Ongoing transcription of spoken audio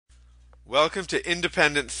Welcome to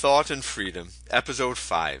Independent Thought and Freedom, Episode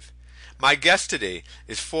 5. My guest today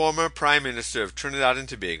is former Prime Minister of Trinidad and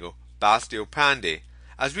Tobago, Bastio Pandey,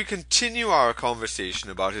 as we continue our conversation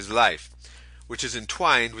about his life, which is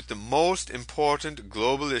entwined with the most important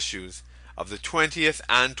global issues of the 20th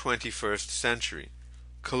and 21st century: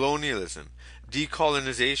 colonialism,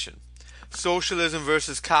 decolonization, socialism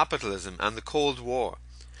versus capitalism and the Cold War,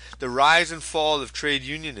 the rise and fall of trade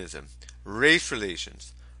unionism, race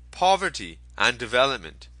relations, poverty and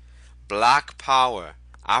development, black power,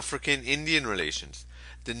 African-Indian relations,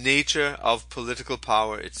 the nature of political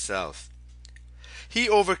power itself. He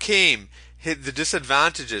overcame the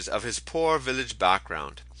disadvantages of his poor village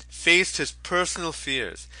background, faced his personal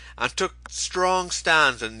fears, and took strong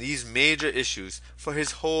stands on these major issues for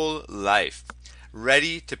his whole life,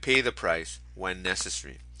 ready to pay the price when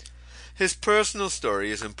necessary. His personal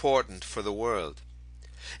story is important for the world.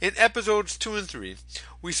 In episodes 2 and 3,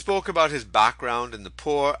 we spoke about his background in the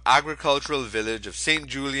poor agricultural village of St.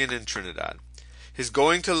 Julian in Trinidad, his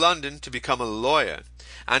going to London to become a lawyer,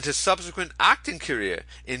 and his subsequent acting career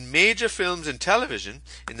in major films and television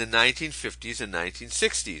in the 1950s and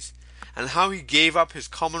 1960s, and how he gave up his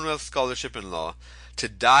Commonwealth Scholarship in Law to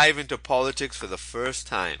dive into politics for the first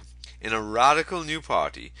time in a radical new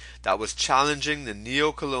party that was challenging the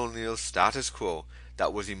neo-colonial status quo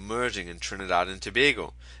that was emerging in Trinidad and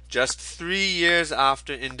Tobago, just 3 years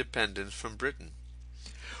after independence from Britain.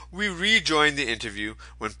 We rejoin the interview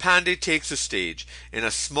when Pandey takes the stage in a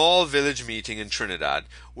small village meeting in Trinidad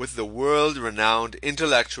with the world-renowned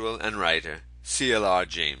intellectual and writer, C.L.R.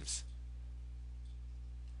 James.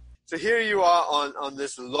 So here you are on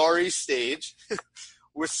this lorry stage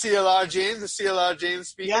with C.L.R. James. Is C.L.R. James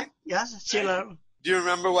speaking? Yeah, yes, C.L.R. Do you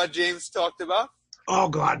remember what James talked about? Oh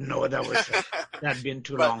God, no! That'd been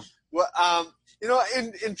too long. Well,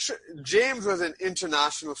 James was an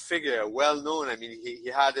international figure, well known. I mean,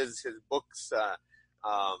 he had his books,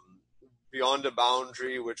 Beyond the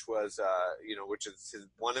Boundary, which was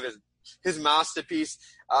one of his masterpiece,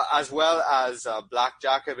 as well as Black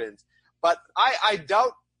Jacobins. But I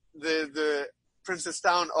doubt the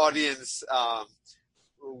Princestown audience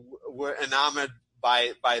were enamored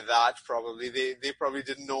by that. Probably they probably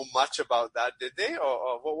didn't know much about that, did they?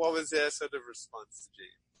 Or what was their sort of response to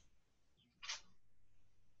James?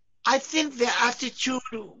 I think the attitude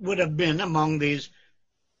would have been among these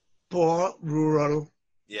poor rural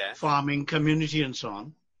farming community and so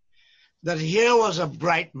on, that here was a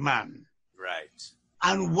bright man, right?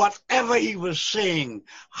 And whatever he was saying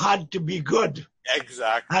had to be good.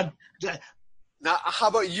 Exactly. Now, how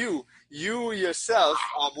about you? You yourself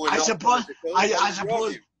were not political. I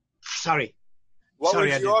suppose. Sorry. What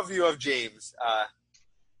was your view of James?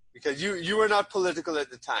 Because you were not political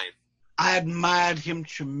at the time. I admired him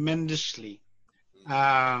tremendously.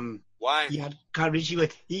 Why? He had courage.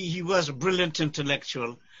 He was a brilliant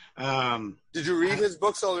intellectual. Did you read his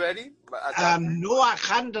books already? No, I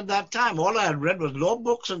hadn't at that time. All I had read was law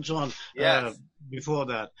books and so on. Yes. Before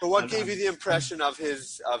that. So what gave you the impression of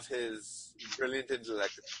his brilliant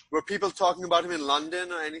intellect? Were people talking about him in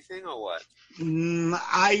London or anything, or what?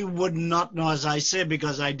 I would not know, as I say,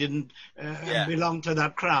 because I didn't belong to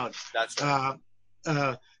that crowd. That's right.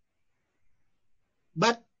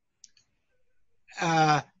 But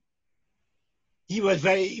he was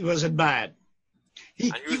admired.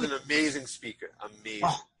 He was an amazing speaker. Amazing.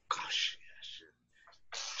 Oh gosh, yes.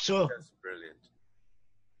 So that's brilliant.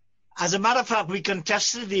 As a matter of fact, we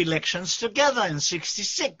contested the elections together in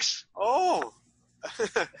 '66. Oh.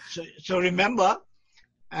 so remember,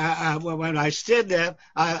 when I stayed there,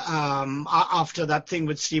 after that thing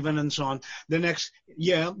with Stephen and so on, the next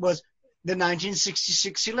year was the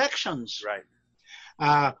 1966 elections. Right.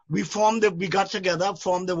 We got together,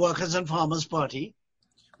 formed the Workers' and Farmers' Party.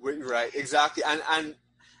 Right, exactly. And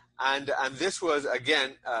this was,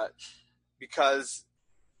 again, because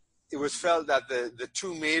it was felt that the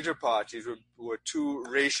two major parties were too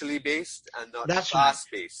racially based and not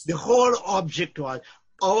class-based. The whole object was,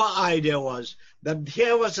 our idea was that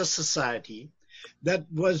here was a society that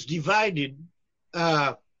was divided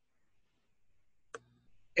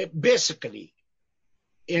basically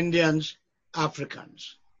Indians,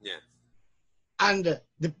 Africans. Yeah. And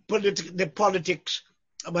the politics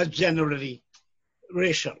was generally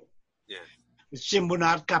racial. Yeah. With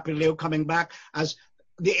Simbunat Kapileu coming back as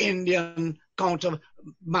the Indian counter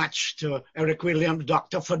match to Eric Williams,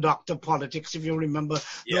 doctor for doctor politics, if you remember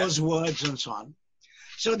those words and so on.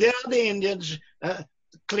 So there are the Indians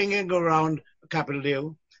clinging around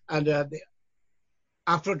Kapileu and the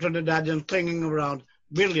Afro-Trinidadian clinging around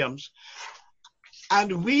Williams.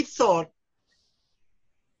 And we thought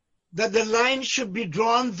that the line should be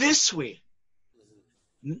drawn this way.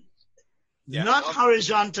 Yeah. Not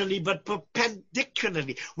horizontally, but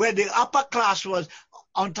perpendicularly, where the upper class was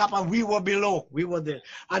on top and we were below. We were there.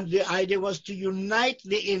 And the idea was to unite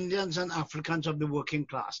the Indians and Africans of the working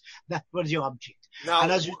class. That was the object. Now,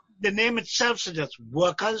 and as the name itself suggests,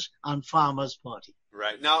 Workers and Farmers Party.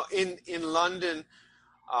 Right. Now, in London,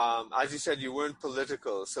 as you said, you weren't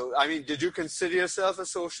political. So, I mean, did you consider yourself a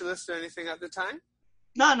socialist or anything at the time?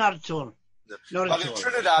 No, not at all. No. But in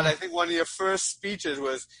Trinidad, I think one of your first speeches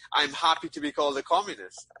was, "I'm happy to be called a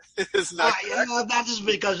communist." Isn't that correct? That is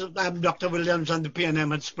because Dr. Williams and the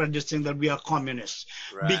PNM had spread this thing that we are communists.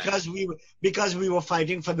 Right. Because we were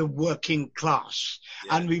fighting for the working class.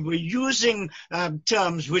 Yeah. And we were using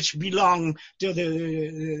terms which belong to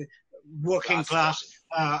the working class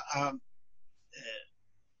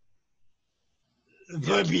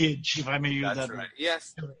verbiage, if I may use that. That's right.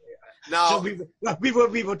 Yes. Now, so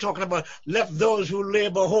we were talking about let those who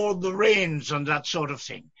labor hold the reins and that sort of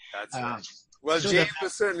thing. That's right. Well, so James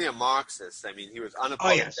was certainly a Marxist. I mean, he was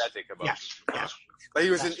unapologetic about it. Yes. But he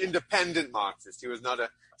was an independent Marxist. He was not a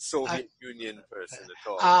Soviet Union person at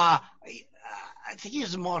all. I think he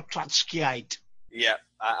was more Trotskyite. Yeah,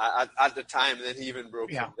 at the time, and then he even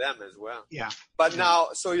broke from them as well. Yeah. But now,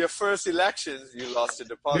 so your first elections, you lost a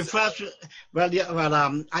deposit.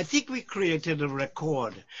 I think we created a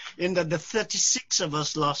record in that the 36 of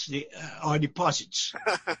us lost our deposits.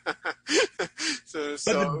 But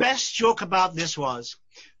the best joke about this was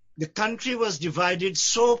the country was divided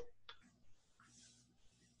so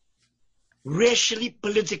racially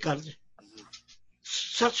political,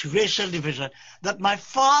 such racial division, that my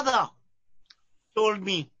father told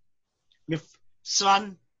me,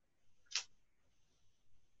 son,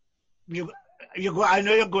 I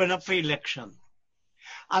know you're going up for election,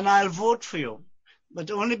 and I'll vote for you,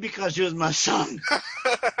 but only because you're my son.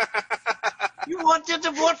 You wanted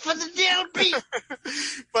to vote for the DLP,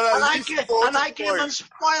 but I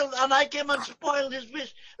came and spoiled his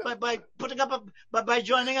wish by putting up by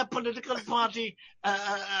joining a political party,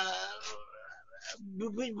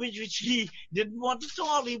 which he didn't want at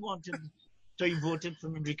all. He wanted. So he voted for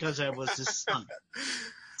me because I was his son.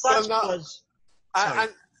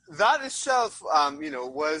 And that itself,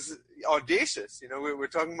 was audacious. You know, we're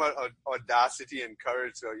talking about audacity and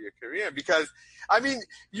courage throughout your career. Because, I mean,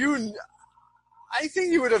 I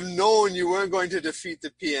think you would have known you weren't going to defeat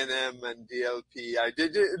the PNM and DLP.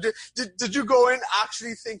 Did you go in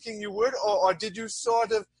actually thinking you would, or did you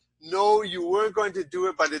sort of know you weren't going to do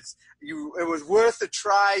it, but it was worth a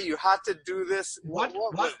try? You had to do this. What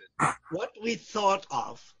was it? What we thought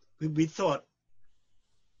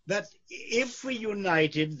that if we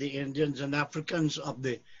united the Indians and Africans of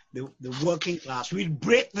the working class, we'd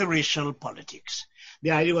break the racial politics.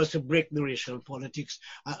 The idea was to break the racial politics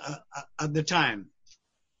at the time.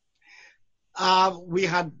 We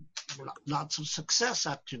had lots of success,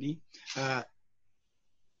 actually.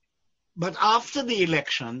 But after the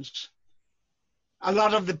elections, a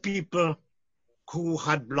lot of the people who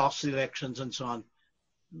had lost the elections and so on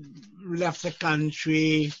left the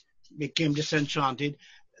country, became disenchanted.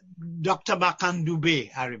 Dr. Makan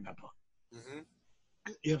Dubé, I remember,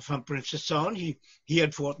 from Princess Sound, he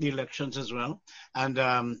had fought the elections as well, and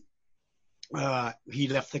he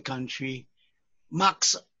left the country.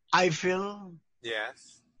 Max Eiffel.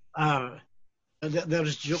 Yes. There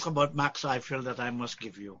is a joke about Max Eiffel that I must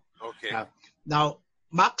give you. Okay. Now,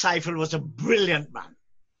 Max Eiffel was a brilliant man,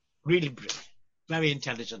 really brilliant, very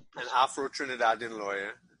intelligent person. An Afro-Trinidadian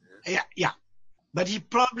lawyer. Yeah. But he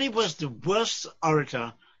probably was the worst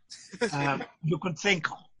orator you could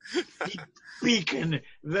think of. He speak in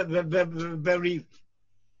very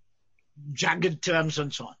jagged terms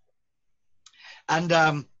and so on.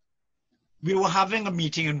 And we were having a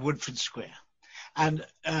meeting in Woodford Square. And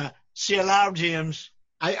CLR James,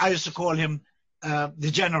 I used to call him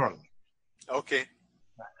the General. Okay.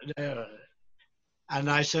 And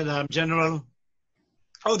I said, General,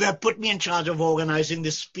 they put me in charge of organizing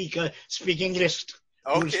the speaking list.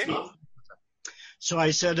 Okay. So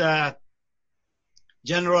I said,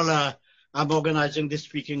 General, I'm organizing this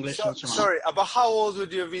speaking list. And so on. Sorry, about how old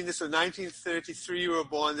would you have been? This was 1933, you were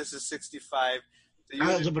born, this is 65. So you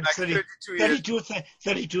I was about 32,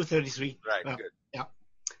 33. Right, good. Yeah.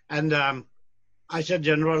 And I said,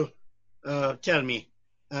 General, tell me,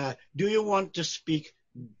 do you want to speak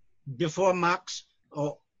before Marx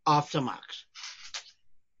or after Marx?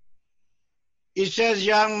 He says,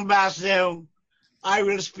 young Basdale, I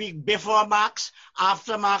will speak before Marx,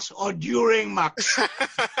 after Marx, or during Marx.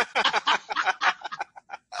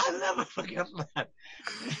 I'll never forget that.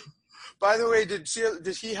 By the way, did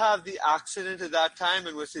he have the accident at that time,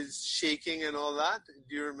 and was his shaking and all that?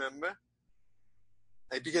 Do you remember?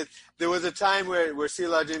 Because there was a time where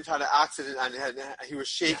Sheila James had an accident and he was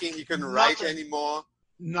shaking. He couldn't write anymore.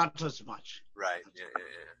 Not as much. Right.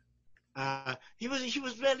 Yeah. He was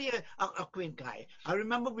really a quaint guy. I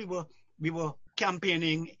remember we were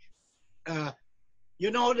campaigning. They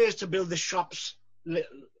used to build the shops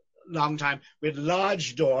long time with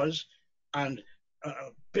large doors and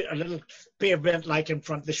a little pavement like in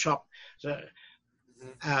front of the shop. So,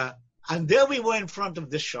 and there we were in front of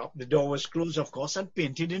the shop. The door was closed, of course, and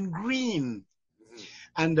painted in green.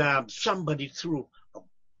 And somebody threw a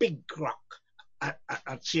big rock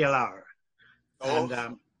at CLR. Oh.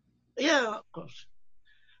 And yeah, of course.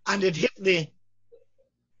 And it hit the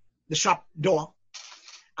shop door,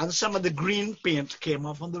 and some of the green paint came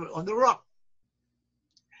off on the rock.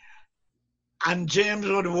 And James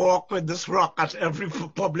would walk with this rock at every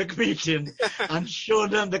public meeting and show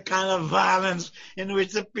them the kind of violence in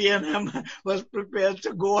which the P&M was prepared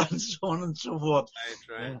to go, and so on and so forth.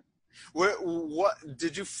 Right. Yeah. What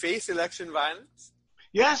did you face election violence?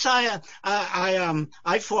 Yes, I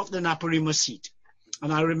fought the Naparima seat,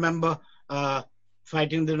 and I remember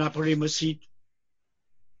fighting the Naparima seat.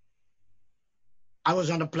 I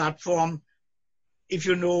was on a platform. If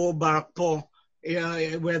you know Barakpur,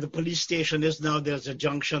 where the police station is now, there's a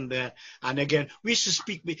junction there. And again, we used to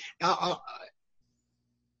speak at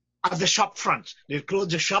the shop front. They'd close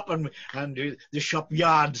the shop and the shop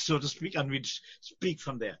yard, so to speak, and we'd speak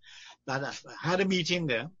from there. But I had a meeting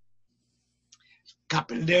there.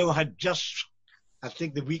 Kapildeo had just, I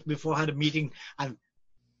think the week before, had a meeting, and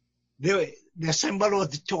the symbol was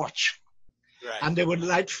the torch. Right. And they would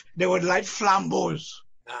light flambeaus.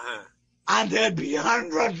 Uh-huh. And there'd be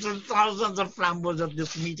hundreds and thousands of flambeaus at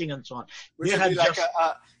this meeting and so on. Which would be like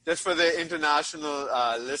just for the international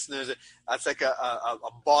listeners, that's like a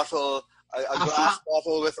bottle, a glass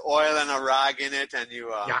bottle with oil and a rag in it, and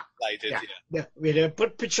you light it. Yeah. We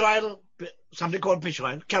put pitch oil, something called pitch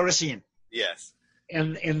oil, kerosene. Yes.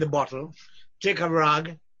 In the bottle. Take a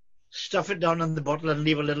rag, stuff it down in the bottle, and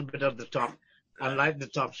leave a little bit at the top, and light the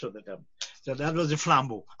top so that was the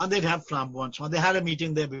flambeau. And they'd have flambeau and so on. They had a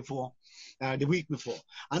meeting there before. The week before.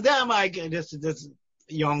 And there this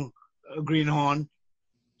young greenhorn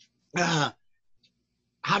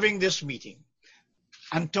having this meeting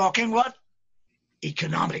and talking what?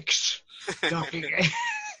 Economics. Talking.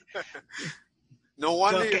 No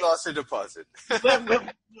wonder you lost a deposit.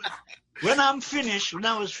 When I was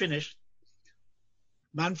finished,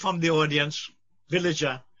 man from the audience,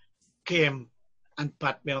 villager, came and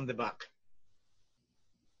pat me on the back.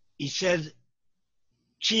 He said,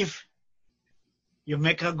 "Chief, you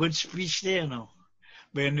make a good speech there, no?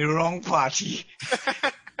 But in the wrong party."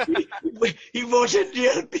 He voted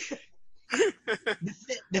DLP.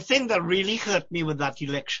 The thing that really hurt me with that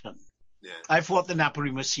election, I fought the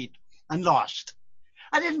Naparima seat and lost.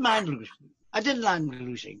 I didn't mind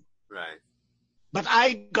losing. Right. But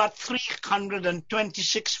I got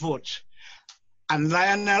 326 votes. And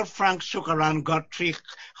Lionel Frank Sukaran got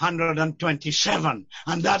 327.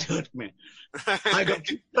 And that hurt me. I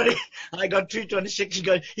got 326.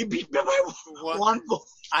 He beat me by one vote.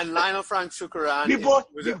 And Lionel Frank Sukaran.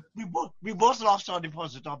 We both lost our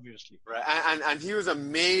deposit, obviously. Right, and he was a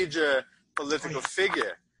major political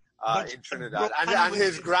figure in Trinidad. And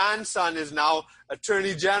his grandson is now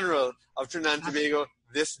Attorney General of Trinidad and Tobago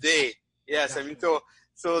this day. Yes, I mean,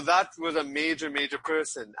 so that was a major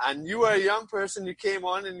person. And you were a young person. You came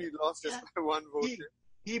on and you lost just by one vote.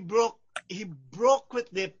 He broke with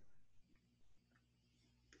the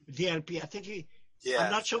DLP. I think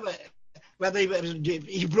I'm not sure whether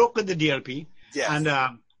he broke with the DLP. Yes.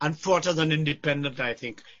 And fought as an independent, I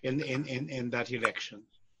think, in that election.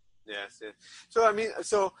 Yes. So I mean,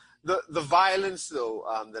 the violence though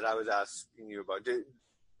that I was asking you about,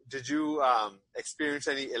 did you experience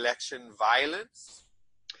any election violence?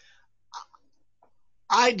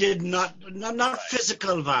 I did not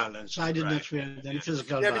physical violence. I did not experience any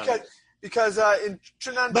physical violence. Because in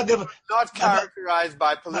Trinidad, but not characterized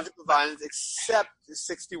by political violence except the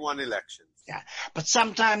 61 elections. Yeah, but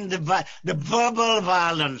sometimes the verbal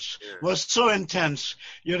violence was so intense,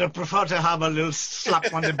 you'd have preferred to have a little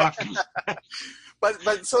slap on the back.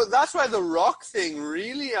 But so that's why the rock thing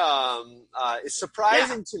really is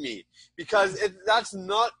surprising to me, because that's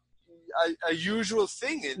not a usual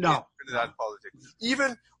thing in Trinidad politics.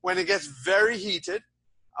 Even when it gets very heated,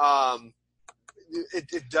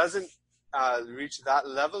 it doesn't reach that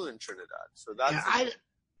level in Trinidad. So that's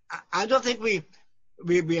I don't think we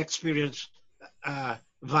experienced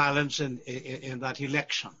violence in that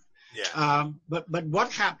election. Yeah. But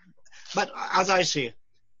what happened? But as I say,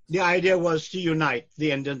 the idea was to unite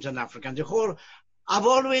the Indians and Africans. I've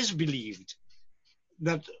always believed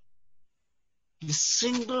that the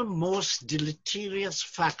single most deleterious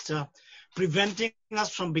factor preventing us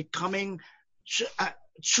from becoming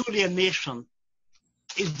truly a nation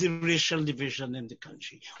is the racial division in the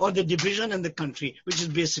country, or the division in the country, which is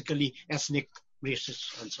basically ethnic,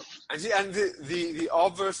 racist, and so on. And the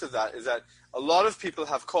obverse of that is that a lot of people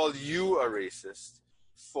have called you a racist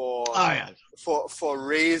for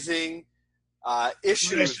raising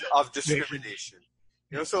issues of discrimination.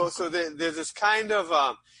 You know, so there's this kind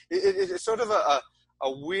of it's sort of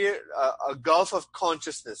a weird a gulf of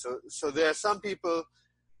consciousness. So there are some people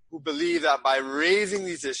who believe that by raising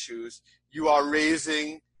these issues, you are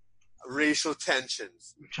raising racial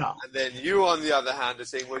tensions. Sure. And then you, on the other hand, are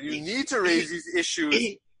saying, well, you need to raise these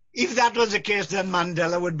issues. If that was the case, then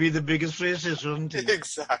Mandela would be the biggest racist, wouldn't he?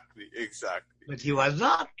 Exactly. But he was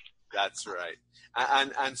not. That's right.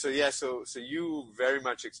 And so, yeah, so you very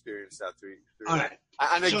much experienced that through All that. right.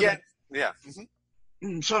 And again, yeah.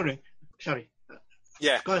 Mm-hmm. Sorry.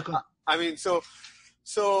 Yeah. Go ahead. I mean, so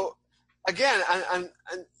again, and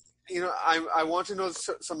you know, I want to know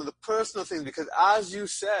some of the personal things, because as you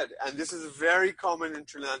said, and this is very common in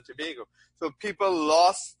Trinidad and Tobago, so people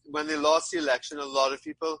when they lost the election, a lot of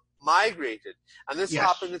people migrated. And this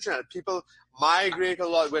happened in Trinidad. People migrate a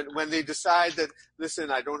lot when they decide that, listen,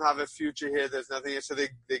 I don't have a future here, there's nothing here. So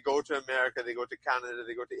they go to America, they go to Canada,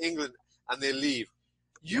 they go to England, and they leave.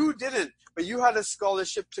 You didn't, but you had a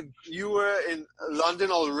scholarship you were in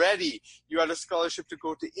London already. You had a scholarship to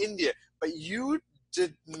go to India, but you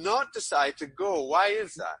did not decide to go. Why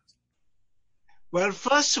is that? Well,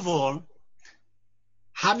 first of all,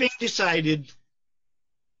 having decided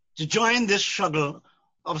to join this struggle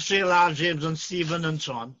of Sir R. James and Stephen and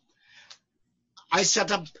so on, I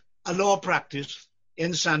set up a law practice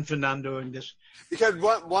in San Fernando in this. Because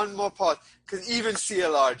one more part, because even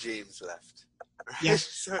CLR James left. Right?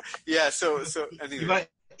 Yes. So anyway.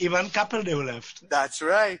 Even Capildeo left. That's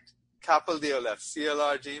right. Capildeo left.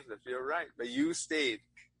 CLR James left. You're right. But you stayed.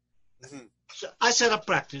 Mm-hmm. So I set up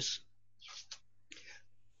practice.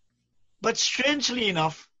 But strangely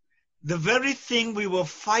enough, the very thing we were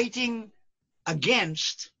fighting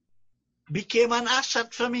against became an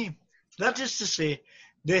asset for me. That is to say,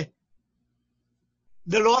 the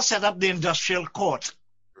law set up the industrial court.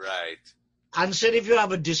 Right. And said if you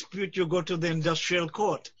have a dispute, you go to the industrial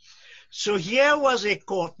court. So here was a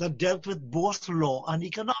court that dealt with both law and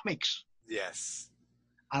economics. Yes.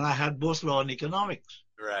 And I had both law and economics.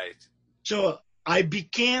 Right. So I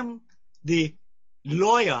became the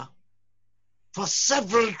lawyer for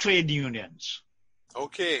several trade unions.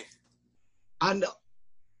 Okay. And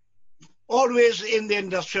always in the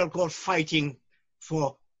industrial court fighting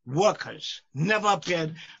for workers. Never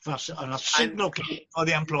appeared on a single case for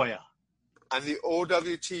the employer. And the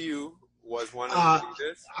OWTU was one of the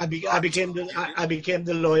leaders? I became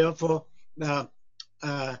the lawyer for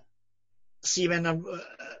Stephen and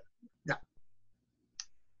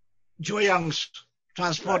Joe Young's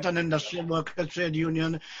Transport and Industrial Workers Trade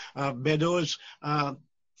Union, Beddoes,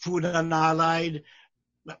 Food and Allied,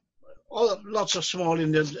 lots of small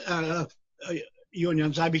Indian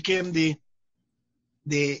unions. I became the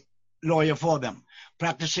lawyer for them,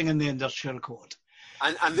 practicing in the industrial court.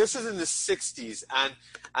 And this is in the 60s,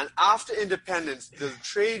 and after independence, the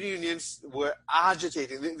trade unions were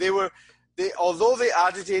agitating. Although they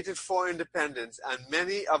agitated for independence, and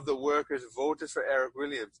many of the workers voted for Eric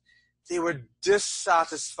Williams, they were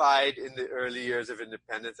dissatisfied in the early years of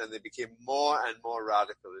independence, and they became more and more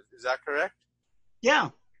radical. Is that correct? Yeah.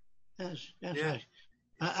 Yes, right.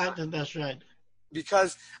 I think that's right.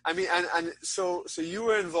 Because I mean, and so you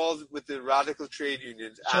were involved with the radical trade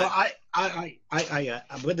unions. So I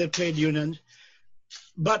with the trade unions,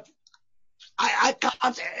 but I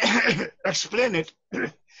can't explain it.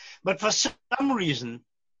 But for some reason,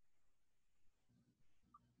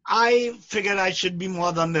 I figured I should be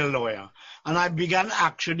more than their lawyer, and I began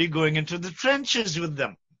actually going into the trenches with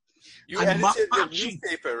them. You edited the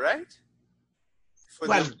newspaper, right?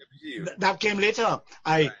 Well, that came later.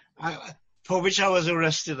 For which I was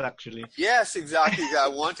arrested, actually. Yes, exactly. I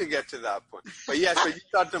want to get to that point. But yes, but you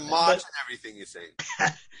start to march and everything, you're saying.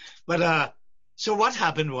 But so what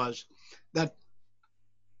happened was that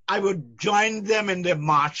I would join them in their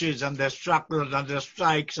marches and their struggles and their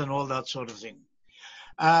strikes and all that sort of thing.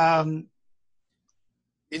 There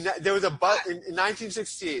was a bus in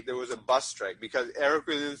 1968. There was a bus strike because Eric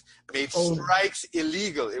Williams made strikes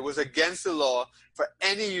illegal. It was against the law for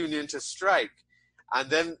any union to strike. And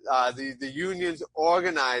then the unions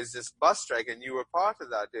organized this bus strike, and you were part of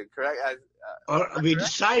that, correct? We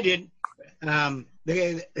decided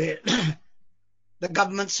the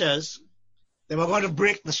government says they were going to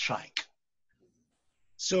break the strike.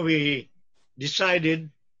 So we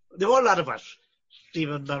decided, there were a lot of us,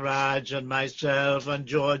 Stephen Maraj and myself and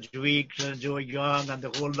George Weeks and Joe Young and the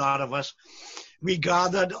whole lot of us. We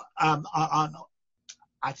gathered on,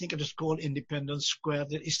 I think it is called Independence Square.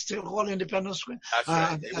 It's still called Independence Square. That's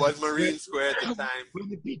right. It was Marine Square at the time. When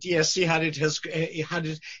the PTSD had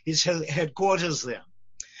his headquarters there.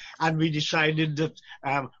 And we decided that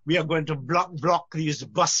we are going to block these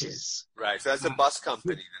buses. Right. So that's the bus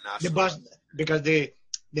company, the bus, because they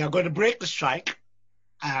are going to break the strike.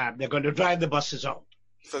 They're going to drive the buses out.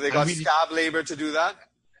 So they got scab labor to do that?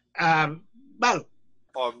 Well,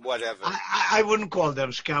 or whatever. I wouldn't call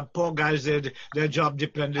them scab. Poor guys, their job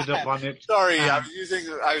depended upon it. Sorry, I was using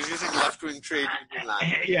left-wing trade union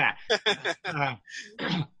language. Yeah.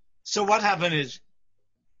 So what happened is,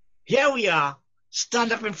 here we are,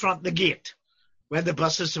 stand up in front of the gate where the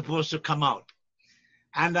bus is supposed to come out.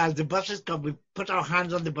 And as the buses come, we put our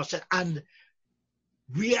hands on the buses and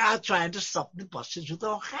we are trying to stop the buses with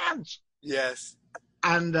our hands. Yes.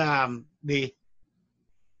 And the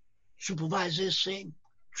supervisor is saying,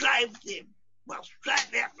 drive the bus,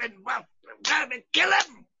 kill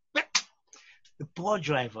him. The poor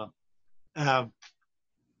driver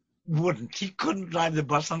wouldn't. He couldn't drive the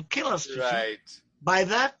bus and kill us. Right. By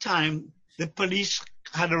that time, the police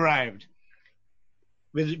had arrived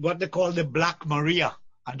with what they call the Black Maria.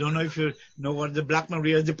 I don't know if you know what the Black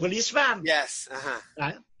Maria is, the police van. Yes.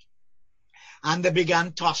 Right? And they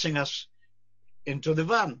began tossing us into the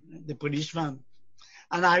van, the police van.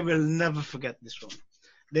 And I will never forget this one.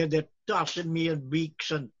 They're tossing me and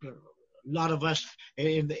Weeks and a lot of us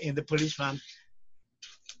in the police van.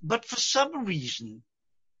 But for some reason,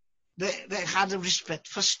 they had a respect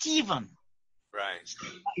for Stephen.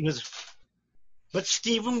 Right. But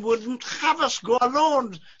Stephen wouldn't have us go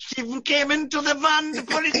alone. Stephen came into the van, the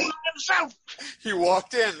policeman himself. He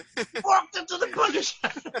walked in. Walked into the police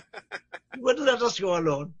van. He wouldn't let us go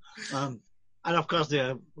alone. And of course,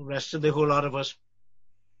 they arrested the whole lot of us.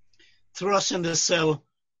 Threw us in the cell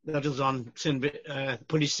that was on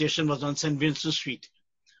police station was on St. Vincent Street,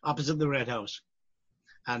 opposite the Red House.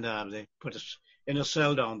 And they put us in a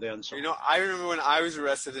cell down there. And so, I remember when I was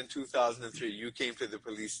arrested in 2003, you came to the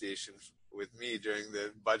police station with me during the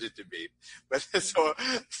budget debate. But so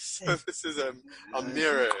this is a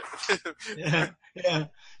mirror. yeah.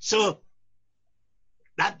 So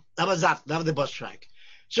that was the bus strike.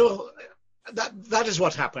 So that is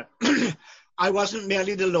what happened. I wasn't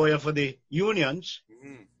merely the lawyer for the unions.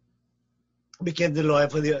 Mm-hmm. Became the lawyer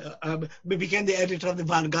for we became the editor of the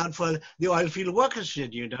Vanguard for the Oilfield Workers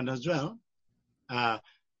Trade Union as well.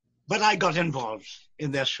 But I got involved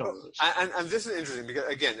in their struggles. And this is interesting because,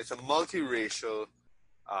 again, it's a multiracial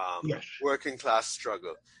yes. working class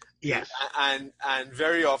struggle. Yes. And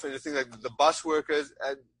very often, the thing like the bus workers,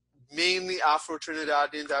 mainly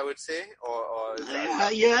Afro-Trinidadians, I would say, or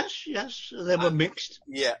yes, they were mixed.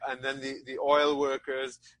 Yeah, and then the oil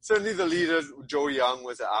workers, certainly the leaders, Joe Young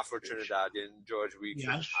was an Afro-Trinidadian, George Weeks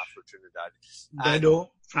was Afro-Trinidadian. Bedo,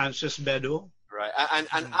 Francis Bedo. Right,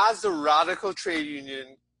 and as the radical trade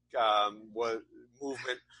union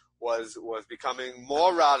movement was becoming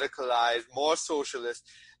more radicalized, more socialist,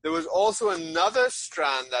 there was also another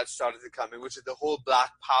strand that started to come in, which is the whole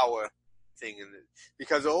Black Power thing,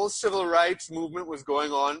 because the whole civil rights movement was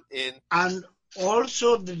going on and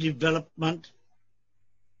also the development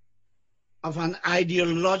of an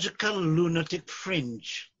ideological lunatic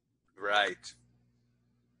fringe. Right.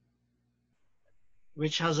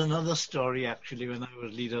 Which has another story, actually, when I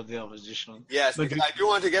was leader of the opposition. Yes, because I do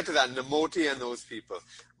want to get to that, Namoti and those people.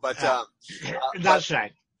 But that's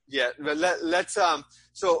right. Yeah, but let's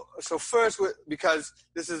so first, because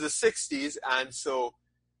this is the 60s, and so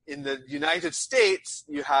in the United States,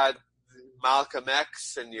 you had Malcolm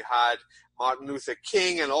X and you had Martin Luther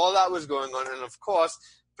King, and all that was going on. And of course,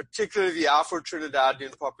 particularly the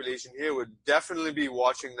Afro-Trinidadian population here would definitely be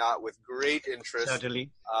watching that with great interest.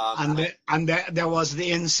 Certainly. And there was the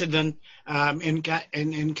incident in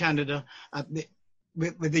Canada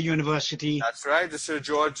with the university. That's right, the Sir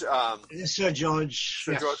George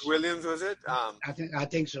Williams, was it? I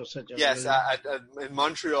think so, Sir George. Yes, in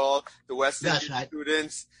Montreal, the West Indian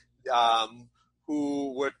students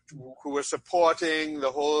who were supporting the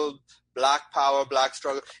whole Black Power, Black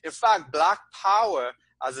struggle. In fact, Black Power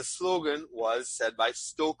as a slogan was said by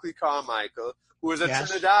Stokely Carmichael, who was a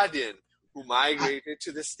Trinidadian who migrated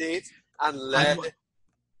to the States and led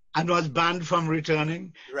And was banned from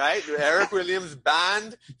returning. Right? Eric Williams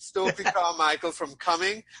banned Stokely Carmichael from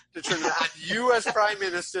coming to Trinidad. And you, as Prime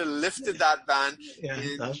Minister, lifted that ban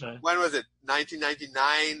That's right. when was it?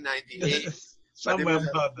 1999, 98? Somewhere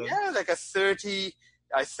about that. Yeah, like a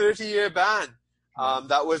 30-year ban.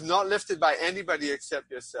 That was not lifted by anybody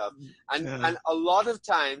except yourself. And a lot of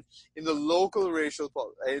times in the local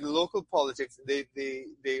politics, they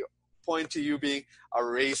point to you being a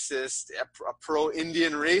racist, a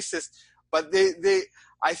pro-Indian racist. But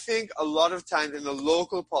I think a lot of times in the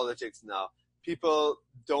local politics now, people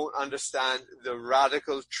don't understand the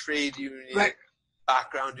radical trade union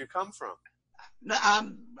background you come from.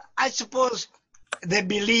 I suppose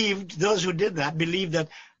those who did that believed that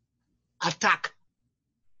attack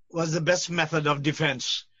was the best method of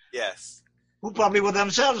defense. Yes. Who probably were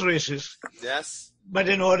themselves racist. Yes. But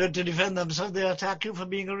in order to defend themselves, they attack you for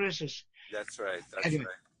being a racist. That's right. Right.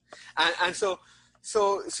 And so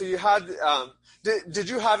you had, did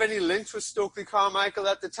you have any links with Stokely Carmichael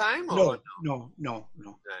at the time? Or No.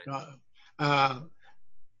 Right.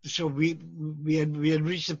 So we had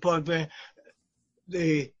reached the point where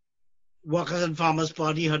the Workers' and Farmers'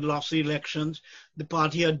 Party had lost the elections. The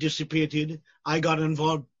party had dissipated. I got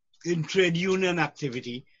involved in trade union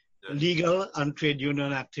activity, legal and trade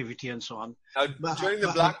union activity and so on. Now, during the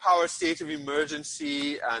Black Power state of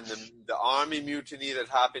emergency and the army mutiny that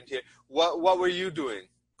happened here, what were you doing?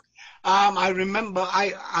 I remember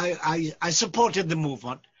I supported the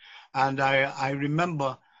movement, and I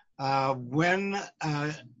remember when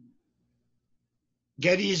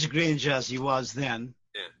Geddes Granger, as he was then,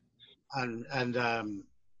 and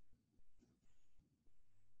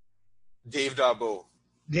Dave Darbo,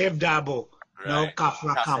 right. No,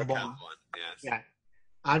 Kafra Kambon. Yes. Yeah,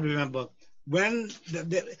 I remember when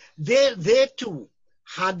they too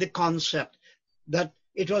had the concept that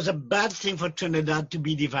it was a bad thing for Trinidad to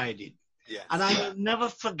be divided. Yes. And I will never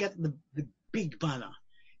forget the big banner,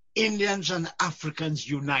 Indians and Africans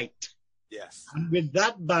Unite. Yes. And with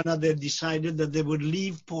that banner, they decided that they would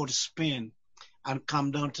leave Port Spain and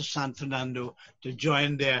come down to San Fernando to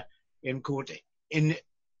join their, in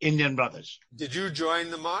Indian brothers. Did you join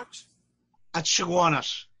the march? At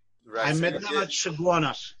Chaguanas. Right. I met them at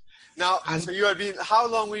Chaguanas. Now, so you had been, how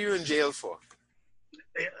long were you in jail for?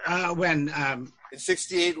 When? In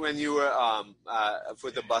 68 when you were for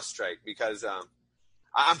the bus strike, because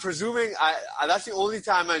I'm presuming that's the only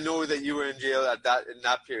time I know that you were in jail in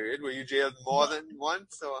that period. Were you jailed more than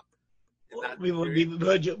once? Or we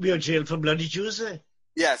were jailed for Bloody Tuesday.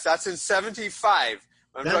 Yes, that's in 75.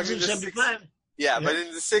 That's in 75. Yeah, but in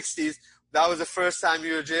the 60s, that was the first time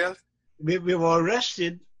you were jailed? We were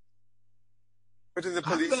arrested. Put in the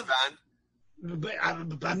police van?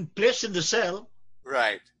 I'm placed in the cell.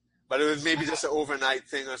 Right. But it was maybe just an overnight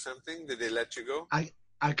thing or something? Did they let you go? I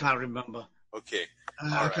can't remember. Okay.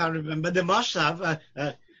 I can't remember. They must have.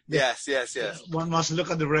 Yes. One must look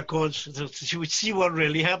at the records to see what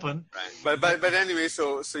really happened. Right. But anyway,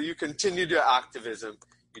 so you continued your activism.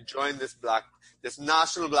 You joined this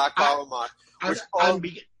National Black Power March.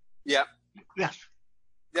 Yes.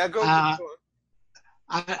 Yeah, go.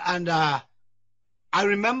 And I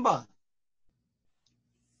remember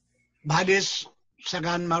Bhadis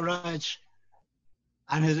Sagan Maharaj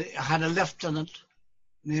and had a lieutenant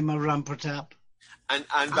named Ram Pratap. And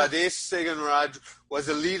Bhadis Sagan Maharaj was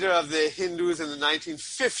the leader of the Hindus in the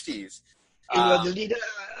 1950s. He was the leader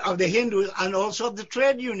of the Hindus and also of the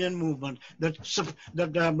trade union movement that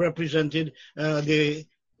represented the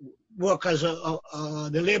workers,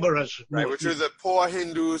 the laborers. Right, which were the poor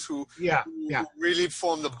Hindus who really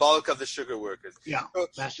formed the bulk of the sugar workers. Yeah.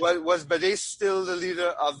 So, was Bhadis still the leader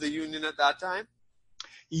of the union at that time?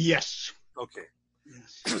 Yes. Okay.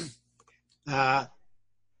 Yes.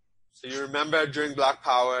 So you remember during Black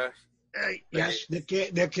Power? Yes,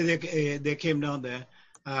 they came down there.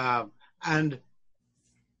 And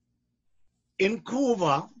in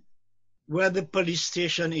Cuba, where the police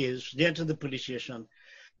station is, near to the police station,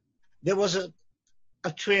 there was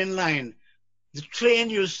a train line. The train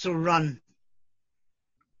used to run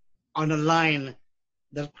on a line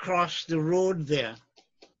that crossed the road there.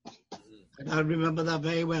 And I remember that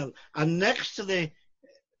very well. And next to the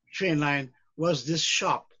train line was this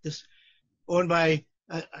shop, owned by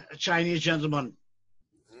a Chinese gentleman.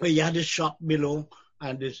 Where he had his shop below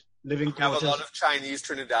and his living quarters. We have a lot of Chinese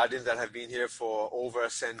Trinidadians that have been here for over a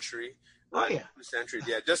century. Oh, yeah. A century,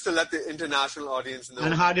 yeah. Just to let the international audience know.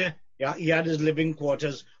 And he had his living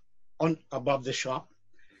quarters above the shop.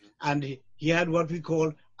 And he had what we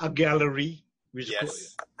call a gallery. Which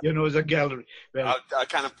is a gallery. Well, a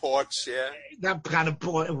kind of porch, yeah. That kind of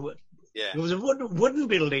porch. Yeah. It was a wooden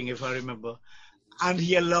building, if I remember. and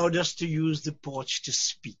he allowed us to use the porch to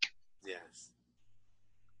speak. Yes.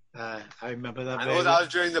 I remember that. I know that was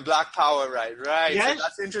during the Black Power, right? Yes. So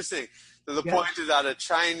that's interesting. So the point is that a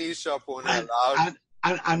Chinese shop owner allowed...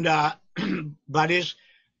 And buddies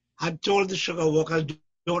had told the sugar workers,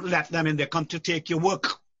 don't let them in. They come to take your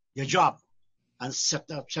work, your job, and set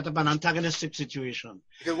up an antagonistic situation.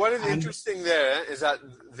 Because what is interesting there is that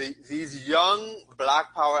these young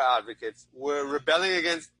Black Power advocates were rebelling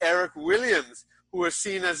against Eric Williams, who was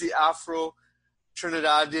seen as the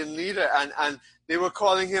Afro-Trinidadian leader, and they were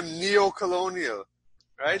calling him neo-colonial,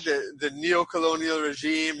 right? The neo-colonial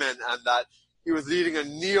regime, and that he was leading a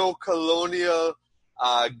neo-colonial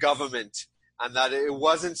government, and that it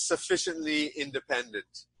wasn't sufficiently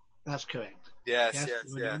independent. That's correct. Yes.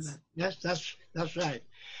 Yes, that's right.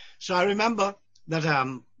 So I remember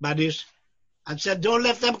that buddies had said, don't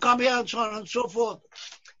let them come here, and so on and so forth.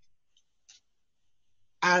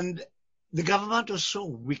 And the government was so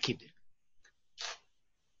wicked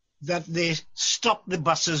that they stopped the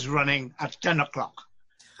buses running at 10 o'clock.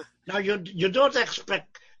 Now, you don't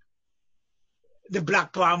expect the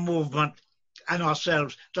Black Power movement and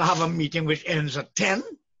ourselves to have a meeting which ends at 10.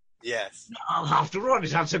 Yes. After all,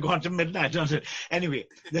 it has to go on to midnight, doesn't it? Anyway,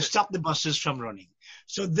 they stopped the buses from running.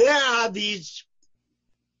 So there are these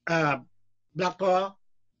Black Power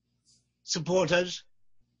supporters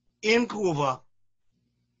in Cuba,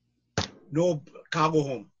 no cargo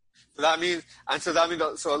home. So that means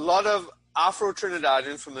a lot of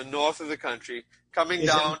Afro-Trinidadians from the north of the country coming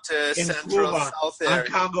down to central, Cuba, south area.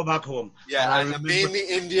 And can't go back home. Yeah, and mainly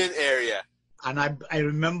Indian area. And I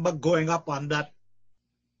remember going up on that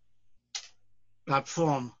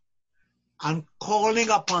platform and calling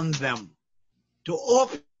upon them to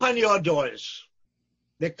open your doors.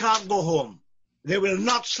 They can't go home. They will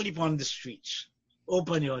not sleep on the streets.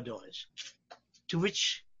 Open your doors. To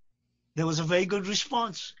which there was a very good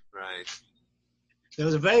response. Right. There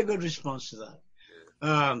was a very good response to that.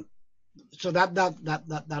 Yeah. So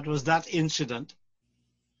that was that incident.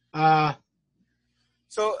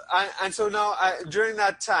 So now during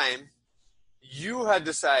that time, you had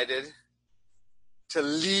decided to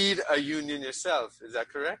lead a union yourself. Is that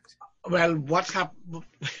correct? Well, what happened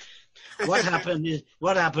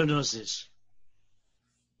was this: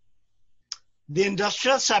 the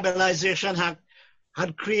industrial stabilization had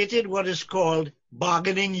created what is called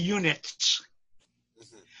bargaining units.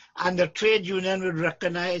 And the trade union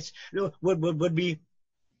would be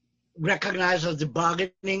recognized as the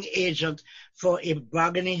bargaining agent for a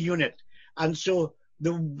bargaining unit. And so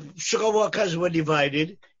the sugar workers were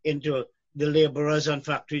divided into the laborers and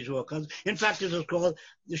factories workers. In fact, it was called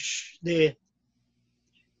the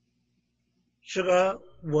Sugar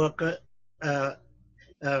Worker,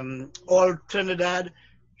 All Trinidad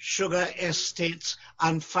Sugar Estates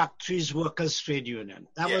and Factories Workers Trade Union.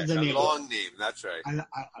 That was the name. A long name, that's right.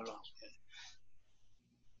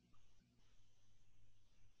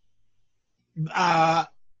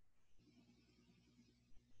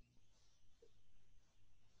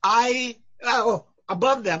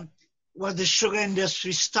 Above them was the Sugar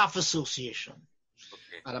Industry Staff Association.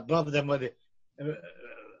 Okay. And above them were the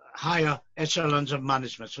higher echelons of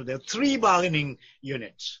management. So there are 3 bargaining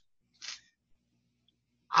units.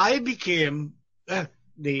 I became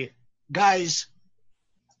the guys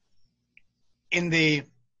in the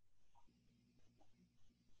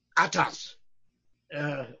ATAS,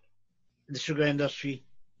 the sugar industry,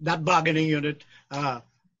 that bargaining unit that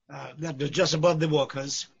was just above the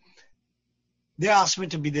workers. They asked me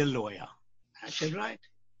to be their lawyer. I said, right.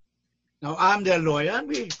 Now, I'm their lawyer, and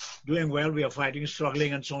we're doing well. We are fighting,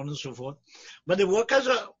 struggling, and so on and so forth. But the workers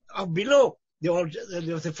are below.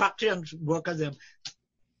 The factory and workers,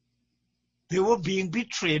 they were being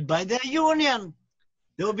betrayed by their union.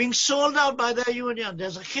 They were being sold out by their union.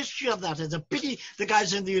 There's a history of that. It's a pity the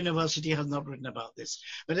guys in the university have not written about this.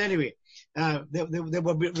 But anyway, they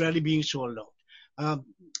were really being sold out.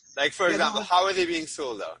 Like, for example, how are they being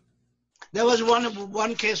sold out? There was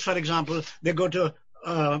one case, for example, they go to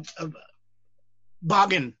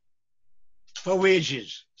bargain for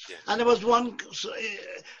wages. Yeah. And there was one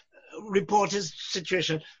reported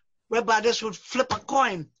situation whereby this would flip a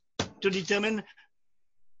coin to determine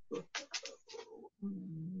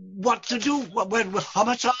what to do, how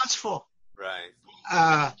much to ask for.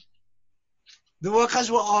 Right. The workers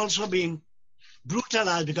were also being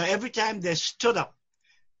brutalized because every time they stood up,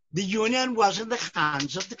 the union was in the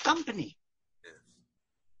hands of the company. Yes.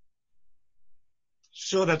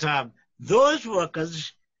 So that those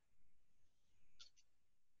workers,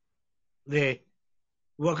 the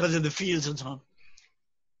workers in the fields and so on,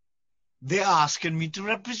 they're asking me to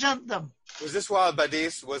represent them. Was this while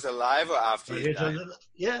Badis was alive or after he died?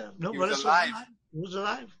 Yeah, no, He Badis was alive. He was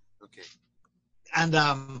alive. Okay. And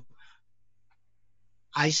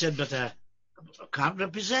I said, but I can't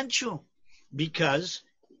represent you because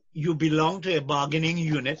you belong to a bargaining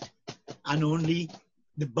unit, and only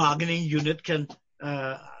the bargaining unit can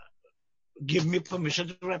give me permission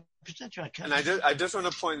to represent you. I can't. And I just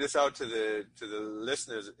want to point this out to the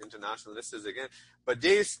listeners, international listeners again. But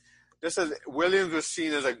Dace, just as Williams was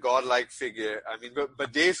seen as a godlike figure, I mean,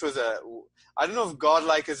 but Dace was I don't know if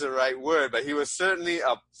godlike is the right word, but he was certainly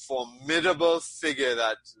a formidable figure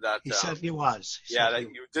that he certainly was. That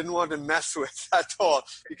you didn't want to mess with at all,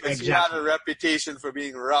 because he had a reputation for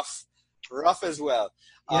being rough as well.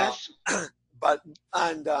 Yes.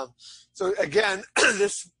 So again,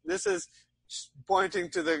 this is pointing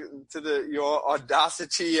to your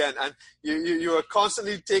audacity, and you are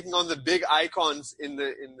constantly taking on the big icons in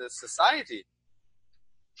the society.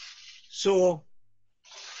 So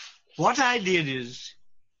what I did is,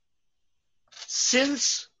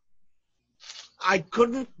 since I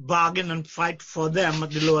couldn't bargain and fight for them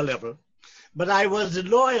at the lower level, but I was the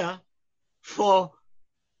lawyer for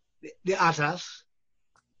the ATAS,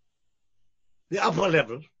 the upper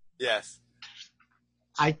level. Yes.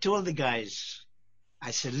 I told the guys,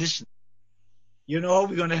 I said, listen, you know how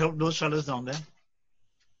we're going to help those fellas down there?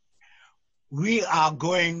 We are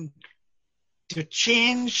going to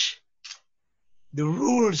change the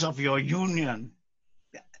rules of your union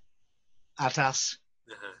at us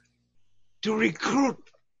to recruit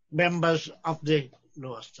members of the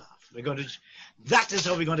lower staff. That is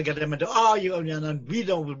how we're going to get them into our union, and we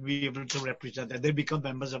don't be able to represent them. They become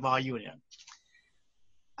members of our union.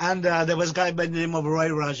 And there was a guy by the name of Roy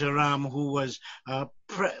Rajaram, who was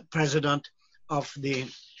president of the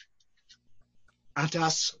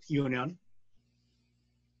ATAS union.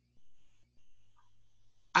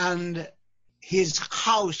 And his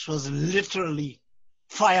house was literally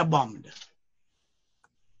firebombed.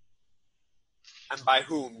 And by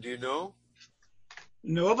whom? Do you know?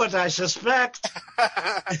 No, but I suspect.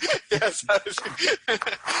 Yes.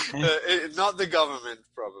 Not the government,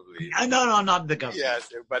 probably. No, not the government.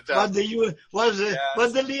 Yes, but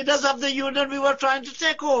the leaders of the union we were trying to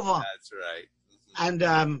take over. That's right. Mm-hmm.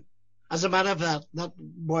 And as a matter of fact, that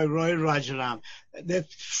boy Roy Rajaram, they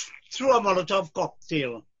threw a Molotov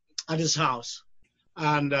cocktail at his house,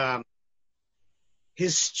 and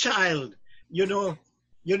his child,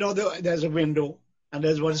 there's a window, and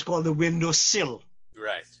there's what is called the window sill.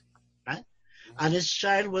 Right. Mm-hmm. And his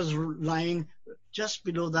child was lying just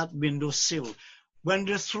below that window sill when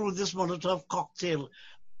they threw this Molotov cocktail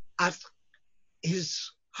at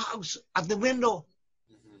his house, at the window.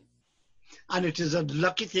 Mm-hmm. And it is a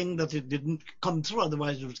lucky thing that it didn't come through,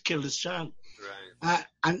 otherwise it would kill his child. Right.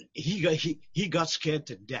 And he got scared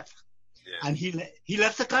to death. Yeah. And he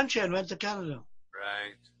left the country and went to Canada.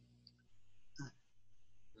 Right.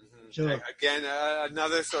 Mm-hmm. So again,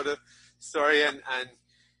 another sort of story, and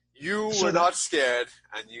you were not scared,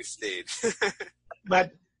 and you stayed.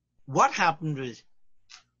 But what happened was,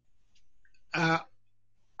 I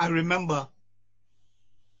remember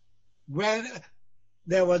when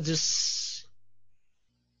there was this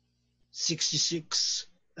 66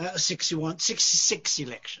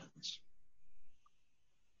 elections,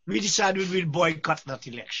 we decided we'd boycott that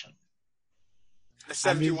election.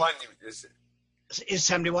 71, is it? Is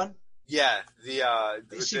 71? Yeah,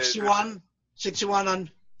 61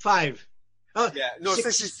 and 5. Oh, yeah, no,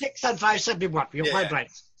 66 and 5, 71. You're quite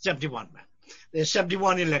right. 71, man. The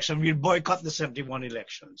 71 election, we'll boycott the 71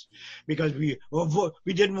 elections because we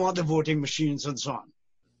didn't want the voting machines and so on.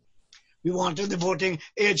 We wanted the voting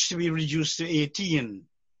age to be reduced to 18.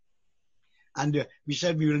 And we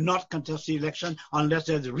said we will not contest the election unless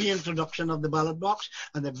there's a reintroduction of the ballot box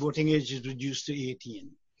and the voting age is reduced to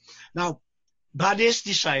 18. Now, Badis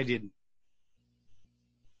decided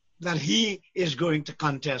that he is going to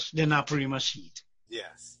contest the Naparima seat.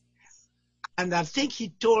 Yes. And I think he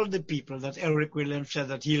told the people that Eric Williams said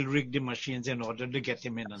that he'll rig the machines in order to get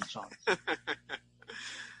him in and so on.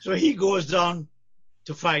 So he goes down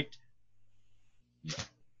to fight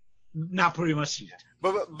Naparima seat.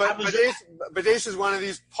 But Badis is one of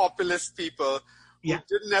these populist people who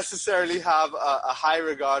didn't necessarily have a high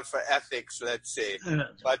regard for ethics, let's say.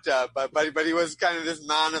 But he was kind of this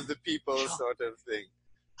man of the people sort of thing.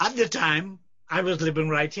 At the time, I was living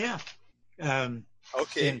right here.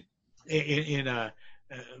 Okay. In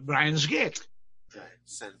Brian's Gate. Right.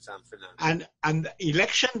 San Fernando. And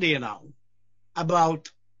election day now, about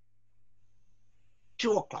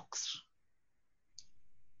 2 o'clock.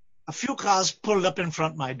 A few cars pulled up in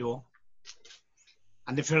front of my door.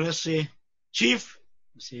 And the fellows say, Chief,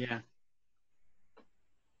 I say, yeah.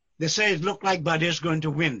 They say it looked like Buddy's going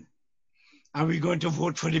to win. And we're going to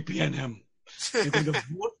vote for the PNM. They're going to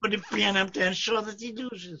vote for the PNM to ensure that he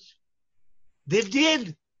loses. They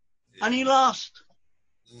did. Yeah. And he lost.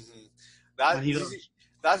 Mm-hmm.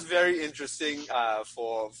 That's very interesting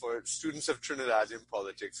for students of Trinidadian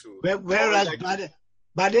politics. Whereas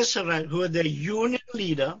Buddy's, who are the union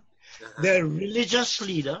leader, the religious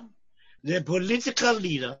leader, the political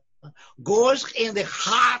leader, goes in the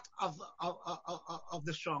heart of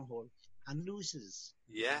the stronghold and loses.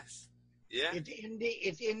 Yes. Yeah.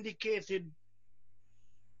 It indicated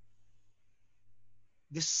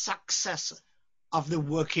the success of the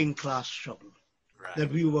working class struggle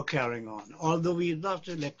that we were carrying on. Although we lost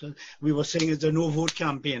elected, we were saying it's a no vote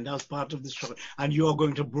campaign. That was part of the struggle. And you are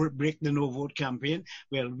going to break the no vote campaign.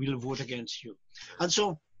 Well, we'll vote against you. And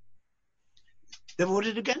so they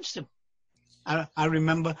voted against him. I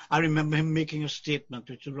remember him making a statement,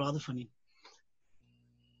 which was rather funny.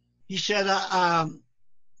 He said,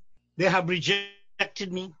 they have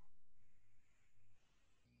rejected me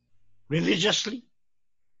religiously.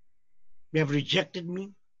 They have rejected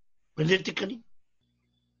me politically.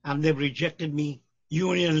 And they've rejected me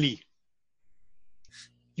unionly.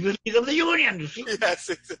 He was leader of the union, you see? Yes,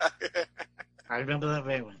 exactly. I remember that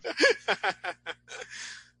very well.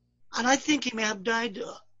 And I think he may have died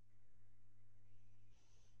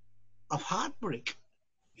of heartbreak.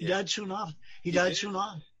 He died soon after. He died soon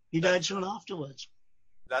afterwards.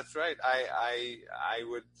 That's right. I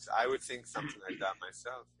would think something like that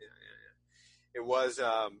myself. Yeah. It was,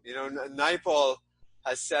 Naipaul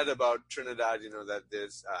has said about Trinidad, that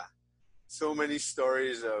there's so many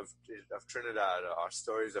stories of Trinidad are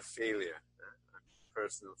stories of failure,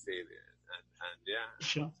 personal failure, and yeah,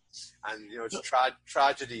 sure, and it's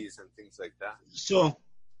tragedies and things like that. So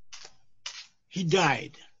he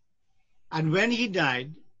died, and when he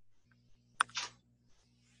died,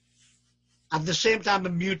 at the same time, a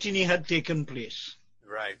mutiny had taken place.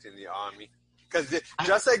 Right, in the army, because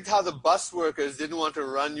just like how the bus workers didn't want to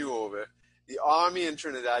run you over. The army in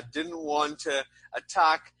Trinidad didn't want to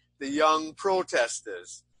attack the young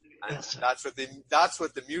protesters, and that's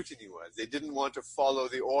what the mutiny was. They didn't want to follow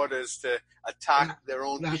the orders to attack their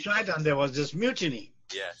own people. That's right, and there was this mutiny.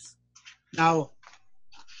 Yes. Now,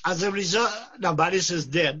 as a result, now Badis is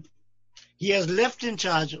dead. He has left in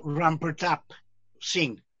charge Ram Pratap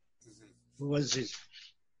Singh, who was his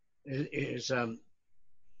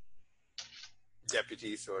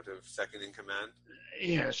deputy, sort of second in command.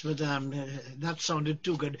 Yes, but that sounded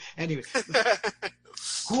too good. Anyway,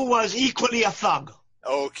 who was equally a thug.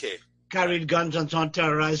 Okay. Carried guns and so on,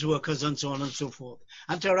 terrorized workers and so on and so forth.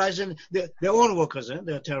 And terrorizing their own workers.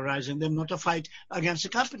 They're terrorizing them not to fight against the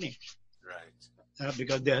company. Right.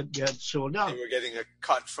 Because they had sold out. They were getting a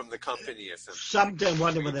cut from the company or something. Something,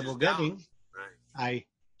 whatever they were getting. Right.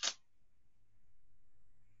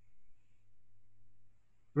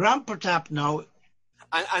 Ram Pratap now.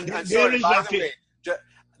 And sorry, by the way,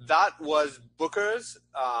 that was Booker's,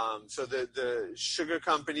 so the sugar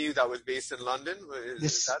company that was based in London.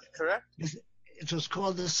 Is that correct? It was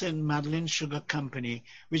called the St. Madeleine Sugar Company,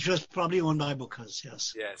 which was probably owned by Booker's,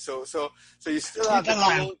 yes. Yeah, so you still have the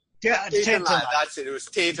Tate and Lyle. That's it. It was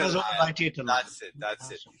Tate and Lyle.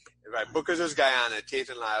 That's it. Right. Booker's was Guyana. Tate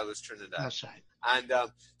and Lyle was Trinidad. That's right. And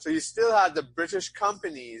so you still had the British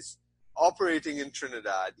companies operating in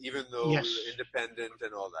Trinidad, even though we were independent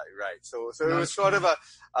and all that, right? So it was sort of a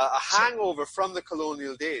hangover from the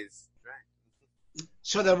colonial days, right?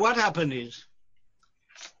 So that what happened is,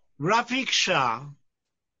 Rafiq Shah,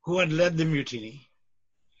 who had led the mutiny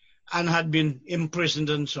and had been imprisoned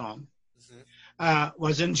and so on,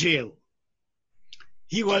 was in jail.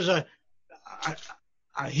 He was a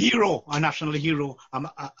hero, a national hero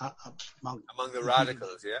among the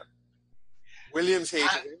radicals, yeah. Williams hated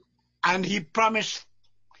him. And he promised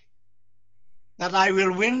that I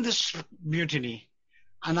will win this mutiny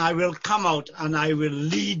and I will come out and I will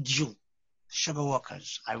lead you, sugar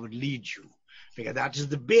workers. I will lead you. Because that is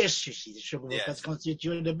the base, you see. The sugar workers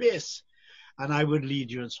constitute the base. And I would lead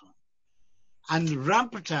you and so on. And Ram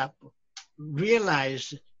Pratap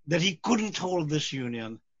realized that he couldn't hold this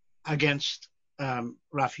union against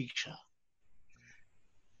Rafiq Shah.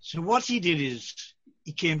 So what he did is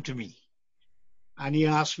he came to me. And he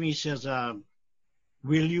asked me, he says,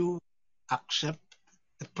 will you accept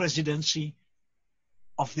the presidency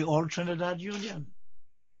of the All Trinidad Union?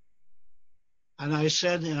 And I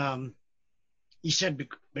said, he said,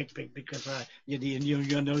 because the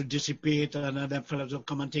union will dissipate and then fellows will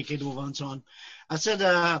come and take it over and so on. I said,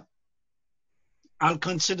 I'll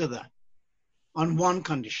consider that on one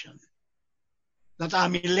condition, that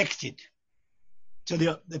I'm elected to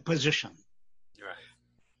the position. Right.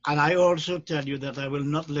 And I also tell you that I will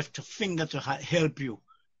not lift a finger to help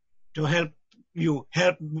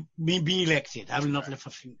me be elected. I will not lift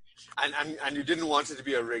a finger. And you didn't want it to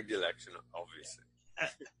be a rigged election, obviously.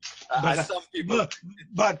 But some people.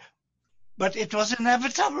 But it was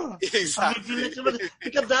inevitable. Exactly.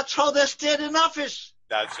 Because that's how they stayed in office.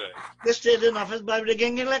 That's right. They stayed in office by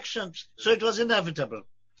rigging elections. So it was inevitable.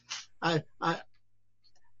 I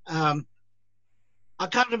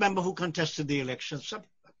can't remember who contested the election. Some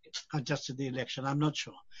contested the election, I'm not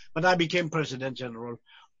sure. But I became President General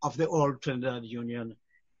of the All Trinidad Union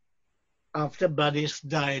after Badis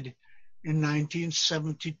died in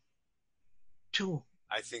 1972.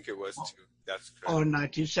 I think it was too. That's correct. Or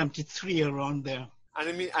 1973, around there. And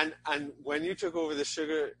I mean, and when you took over the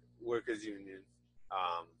Sugar Workers Union,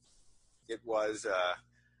 it was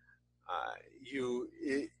you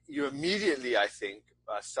immediately, I think,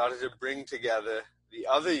 started to bring together the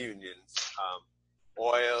other unions,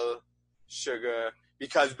 oil, sugar,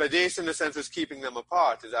 because Badis, in a sense, was keeping them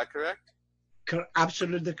apart. Is that correct?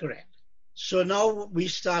 Absolutely correct. So now we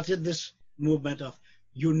started this movement of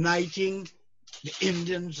uniting the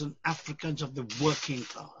Indians and Africans of the working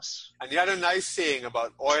class. And you had a nice saying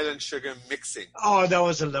about oil and sugar mixing. Oh, that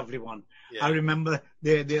was a lovely one. Yeah. I remember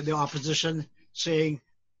the opposition saying,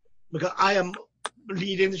 because I am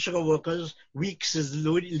leading the sugar workers, Weeks is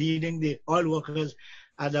leading the oil workers,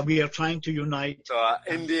 and we are trying to unite. So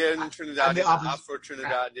Indian, Trinidadian,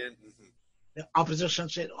 Afro-Trinidadian. Mm-hmm. The opposition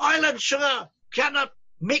said, oil and sugar cannot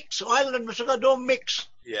mix. Oil and sugar don't mix.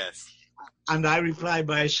 Yes. And I replied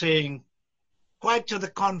by saying, quite to the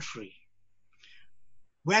contrary.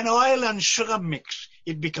 When oil and sugar mix,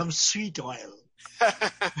 it becomes sweet oil.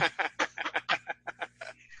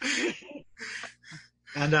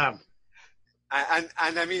 And I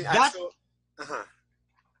mean,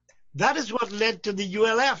 that is what led to the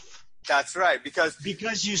ULF. That's right, because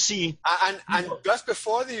you see, and just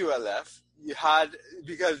before the ULF, you had,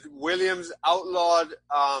 because Williams outlawed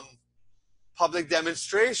public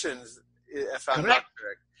demonstrations, if I'm not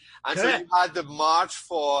correct. And so you had the March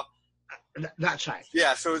for... That's right.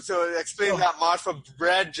 Yeah, so explain that March for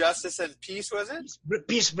Bread, Justice, and Peace, was it?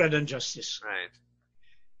 Peace, Bread, and Justice. Right.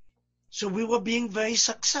 So we were being very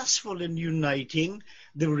successful in uniting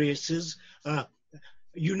the races,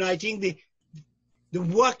 uniting the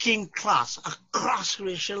working class across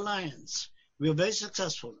racial lines. We were very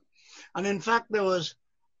successful. And in fact, there was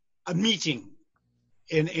a meeting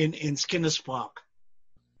in Skinner's Park.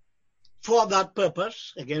 For that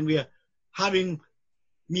purpose, again, we are having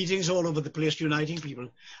meetings all over the place, uniting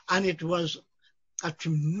people. And it was a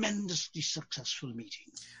tremendously successful meeting.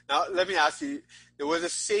 Now, let me ask you, there was a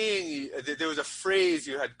saying, there was a phrase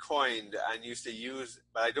you had coined and used to use,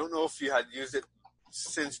 but I don't know if you had used it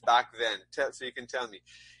since back then. So you can tell me.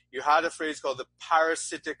 You had a phrase called the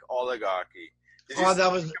parasitic oligarchy.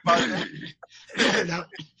 That was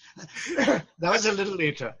that was a little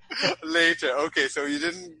later. Later, okay. So you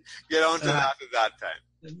didn't get on to that at that time.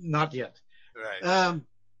 Not yet. Right.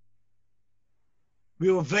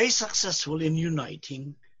 We were very successful in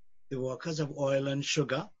uniting the workers of oil and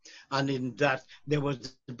sugar, and in that there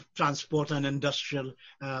was the Transport and Industrial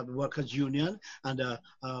Workers Union, and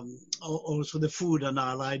also the Food and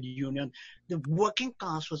Allied Union. The working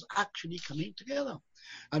class was actually coming together,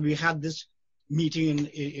 and we had this meeting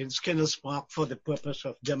in Skinner's Park for the purpose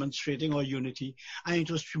of demonstrating our unity, and it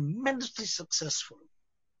was tremendously successful.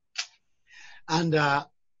 And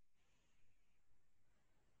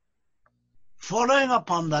following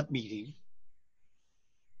upon that meeting,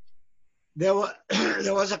 there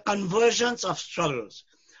was a convergence of struggles.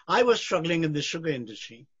 I was struggling in the sugar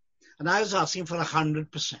industry, and I was asking for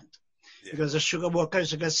 100%, because a sugar worker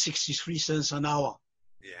is get 63 cents an hour.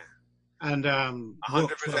 Yeah. And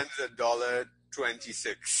 100% is $1.26.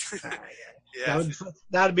 Yes.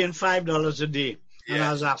 That would be $5 a day, and yes.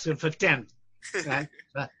 I was asking for 10. Right?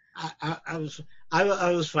 I was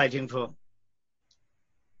fighting for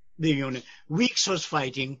the union. Weeks was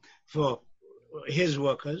fighting for his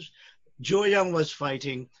workers. Joe Young was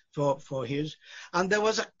fighting for his, and there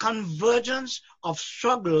was a convergence of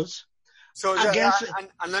struggles. So against.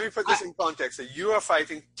 And let me put this in context. So you are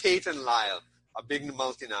fighting Tate and Lyle, a big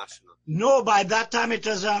multinational. No, by that time it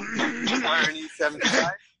was Carney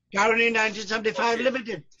 75. Carney 1975 okay.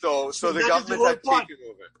 Limited. So the government had taken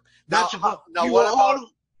over. Now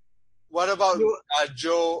what about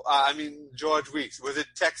George Weeks? Was it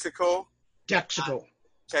Texaco? Texaco.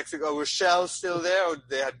 Texaco. Was Shell still there, or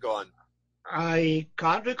they had gone? I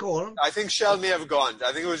can't recall. I think Shell may have gone.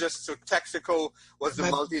 I think it was just so Texaco was the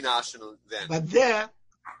multinational then. But there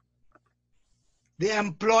the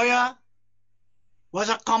employer was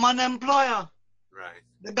a common employer, Right.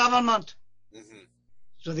 the government. Mm-hmm.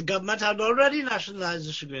 So the government had already nationalized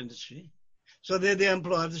the sugar industry. So they're the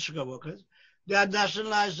employer of the sugar workers. They had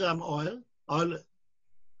nationalized oil. Oil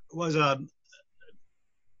was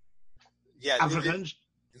Africans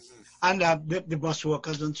and the bus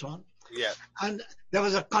workers and so on. Yeah. And there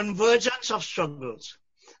was a convergence of struggles.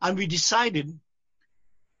 And we decided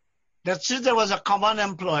that since there was a common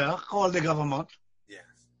employer called the government,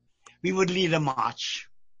 we would lead a march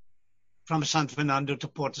from San Fernando to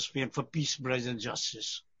Port of Spain for peace, bread, and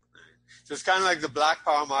justice. So it's kind of like the Black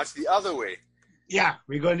Power March the other way. Yeah,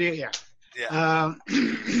 we're going to, yeah. Yeah.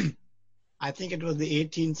 I think it was the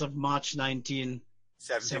 18th of March,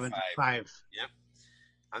 1975. Yeah.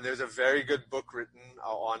 And there's a very good book written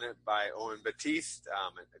on it by Owen Batiste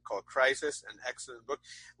called Crisis, an excellent book,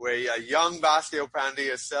 where a young Bastille Pandey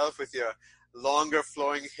yourself with your longer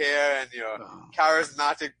flowing hair and your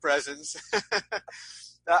charismatic presence.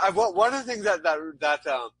 One of the things that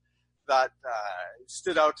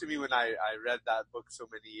stood out to me when I read that book so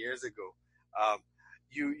many years ago,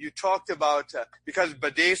 you talked about, because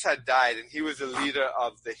Badais had died and he was the leader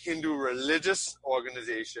of the Hindu religious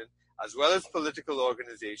organization, as well as political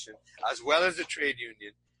organization, as well as the trade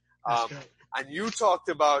union. And you talked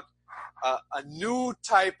about a new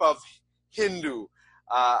type of Hindu,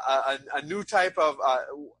 a new type of,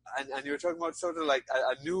 and you were talking about sort of like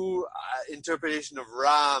a new interpretation of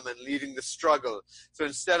Ram and leading the struggle. So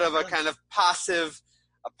instead of a kind of passive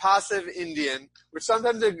Indian, which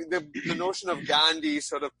sometimes the notion of Gandhi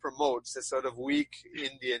sort of promotes, a sort of weak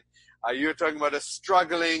Indian, you're talking about a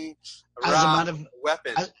struggling Ram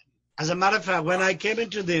weapon. As a matter of fact, when I came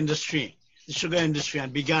into the industry, the sugar industry,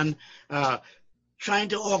 and began trying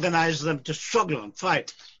to organize them to struggle and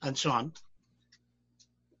fight and so on,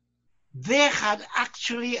 they had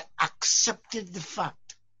actually accepted the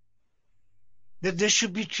fact that they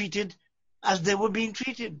should be treated as they were being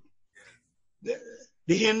treated.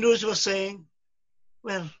 The Hindus were saying,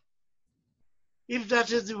 well, if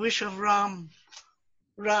that is the wish of Ram,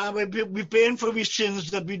 we're paying for the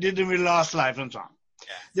sins that we did in the last life and so on.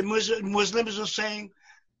 The Muslims were saying,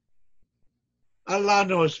 Allah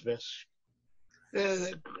knows best.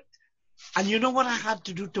 And you know what I had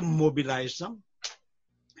to do to mobilize them?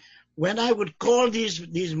 When I would call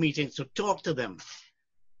these meetings to talk to them,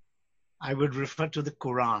 I would refer to the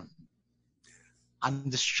Quran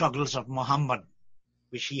and the struggles of Muhammad,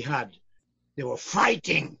 which he had. They were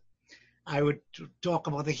fighting. I would talk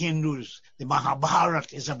about the Hindus. The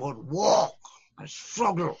Mahabharata is about war and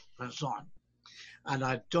struggle and so on. And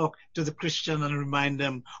I'd talk to the Christian and remind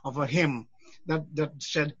them of a hymn that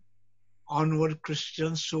said, onward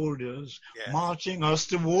Christian soldiers marching us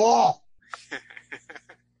to war.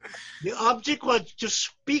 The object was to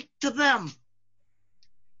speak to them.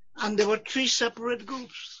 And there were three separate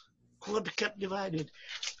groups who were kept divided.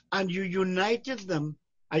 And you united them.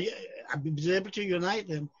 I was able to unite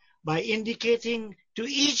them by indicating to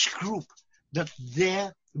each group that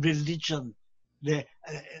their religion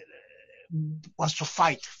was to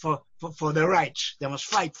fight for their rights. They must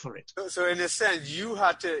fight for it. So in a sense, you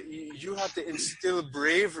had to instill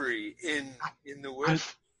bravery in the work.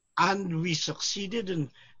 And we succeeded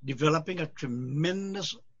in developing a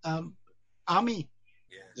tremendous army.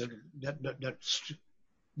 Yes.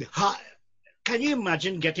 Can you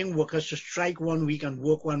imagine getting workers to strike 1 week and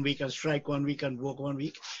work 1 week and strike 1 week and work 1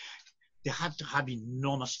 week? They had to have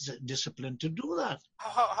enormous discipline to do that.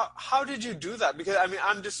 How did you do that? Because I mean,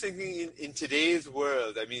 I'm just thinking in today's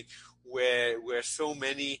world. I mean, where so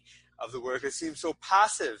many of the workers seem so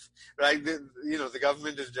passive, right? The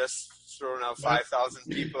government is just throwing out 5,000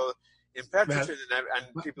 people in Petrotrin,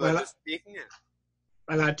 and people are just taking it.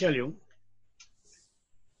 Well, I tell you,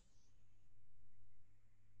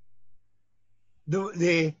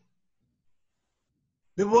 the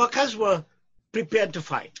workers were prepared to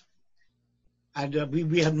fight. And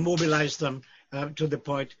we had mobilized them to the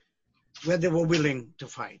point where they were willing to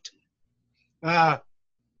fight. I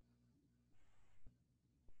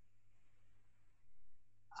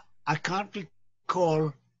can't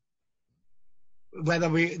recall whether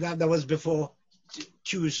that was before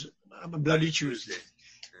Bloody Tuesday.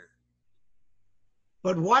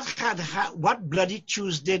 But what Bloody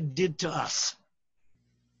Tuesday did to us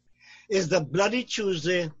is that Bloody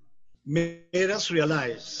Tuesday made us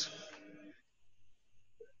realize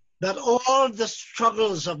that all the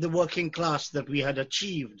struggles of the working class that we had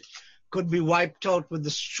achieved could be wiped out with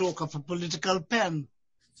the stroke of a political pen.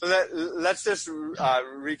 So let's just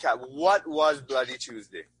recap. What was Bloody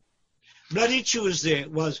Tuesday? Bloody Tuesday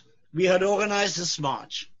was, we had organized this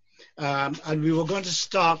march, and we were going to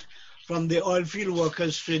start from the Oilfield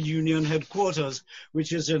Workers Trade Union headquarters,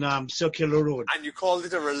 which is in Circular Road. And you called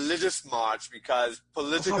it a religious march because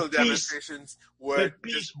political demonstrations were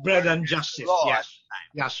peace, bread, and justice. Yes,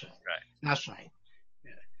 that's right. That's right.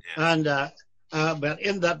 Yeah. And but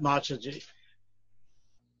in that march,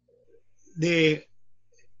 the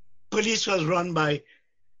police was run by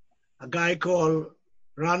a guy called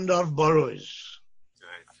Randolph Burrows.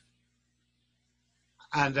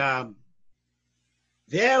 Right. And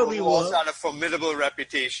there we were. Also had a formidable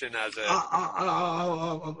reputation as a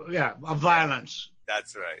violence.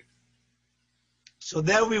 That's right. So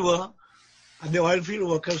there we were at the Oilfield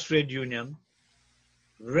Workers Trade Union,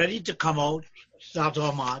 ready to come out, start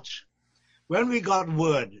our march, when we got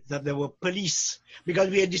word that there were police, because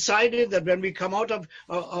we had decided that when we come out of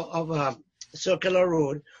Circular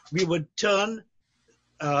Road, we would turn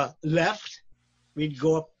left, we'd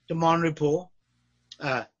go up to Monrepo,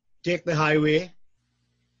 take the highway,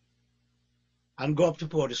 and go up to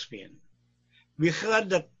Port of Spain. We heard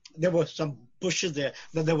that there were some bushes there,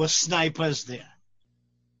 that there were snipers there.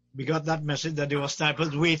 We got that message that there were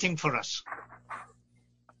snipers waiting for us.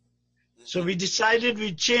 So we decided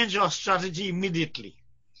we'd change our strategy immediately.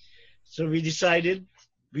 So we decided,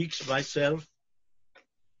 Weeks, myself,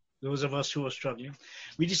 those of us who were struggling,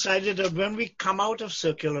 we decided that when we come out of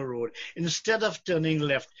Circular Road, instead of turning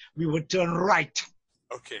left, we would turn right.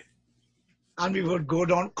 Okay. And we would go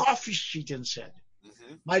down Coffee Street instead.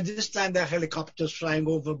 Mm-hmm. By this time, there are helicopters flying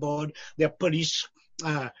overboard. There are police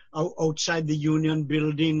outside the Union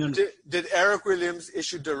building. And did Eric Williams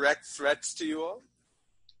issue direct threats to you all?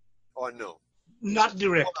 Or no? Not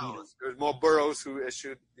directly. It was more Burrows who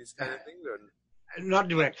issued these kind of things? Or? Not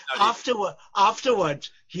direct. Afterwards,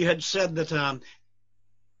 he had said that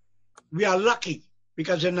we are lucky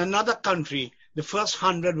because in another country, the first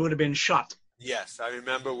 100 would have been shot. Yes, I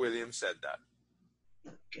remember William said that.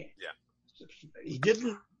 Okay. Yeah. He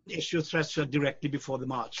didn't issue threats directly before the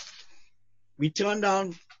march. We turned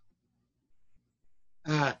down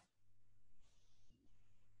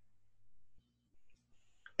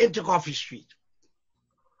into Coffee Street.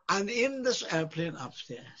 And in this airplane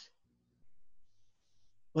upstairs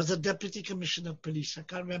was a deputy commissioner of police. I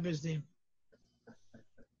can't remember his name.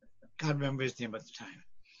 Can't remember his name at the time.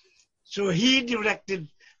 So he directed,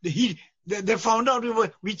 they found out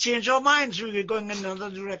we changed our minds. We were going in another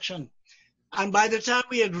direction. And by the time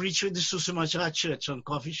we had reached the Susamacha Church on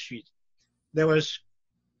Coffee Street, there was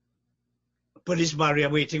a police barrier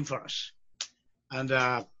waiting for us. And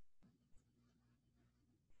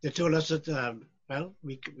they told us that,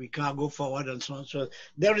 we can't go forward and so on. So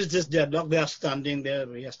there is this deadlock. They are standing there.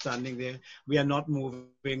 We are standing there. We are not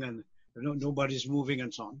moving and nobody's moving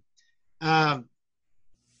and so on.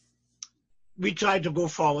 We tried to go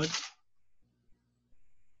forward.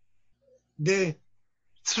 They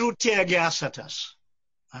threw tear gas at us.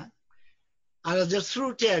 And as they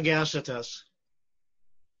threw tear gas at us,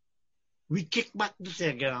 we kicked back the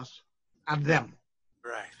tear gas at them.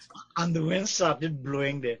 Right. And the wind started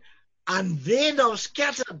blowing there. And they now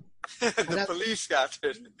scattered. The police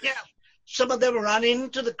scattered. Yeah. Some of them ran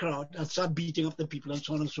into the crowd and started beating up the people and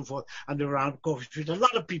so on and so forth. And they ran Coffee Street. A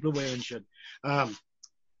lot of people were injured.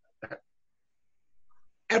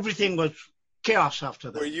 Everything was chaos after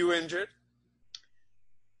that. Were you injured?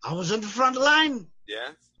 I was in the front line.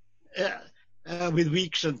 Yeah. With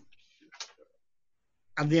Weeks and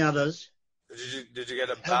the others. Did you get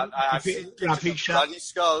a bad? I've seen pictures of bloody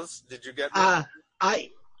skulls. Did you get one?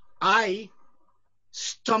 I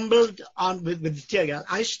stumbled on with the tear gas.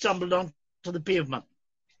 I stumbled onto the pavement,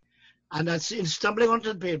 and in stumbling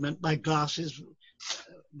onto the pavement, my glasses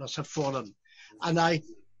must have fallen, and I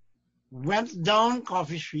went down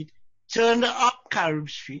Coffee Street, turned up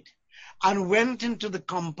Carib Street, and went into the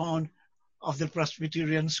compound of the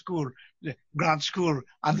Presbyterian school, the Grant School,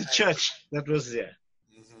 and the church that was there.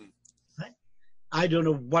 Mm-hmm. Right? I don't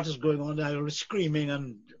know what is going on. I was screaming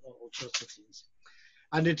and all sorts of things.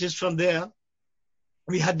 And it is from there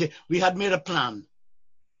we had made a plan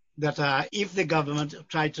that if the government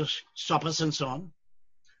tried to stop us and so on,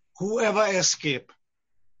 whoever escaped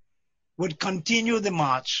would continue the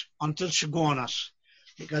march until Chaguanas,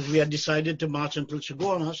 because we had decided to march until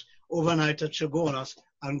Chaguanas, overnight at Chaguanas,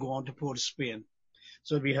 and go on to Port of Spain.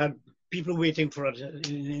 So we had people waiting for us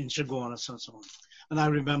in Chaguanas and so on. And I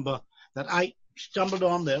remember that I stumbled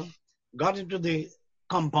on there, got into the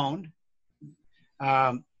compound,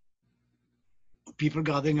 people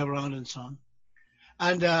gathering around and so on.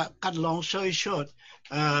 And cut long story short,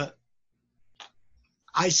 I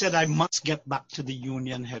said I must get back to the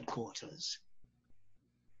Union headquarters.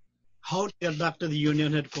 How to get back to the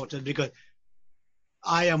Union headquarters? Because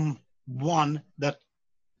I am one that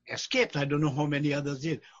escaped. I don't know how many others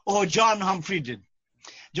did. Oh, John Humphrey did.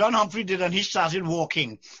 John Humphrey did, and he started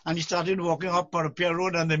walking. And he started walking up Parapia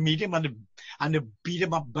Road, and they meet him, and they beat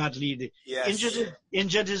him up badly. They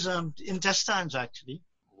injured his intestines, actually.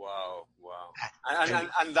 Wow.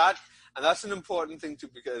 And that's an important thing too,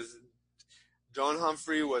 because John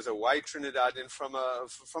Humphrey was a white Trinidadian from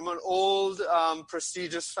an old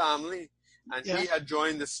prestigious family, and he had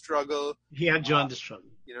joined the struggle. He had joined the struggle.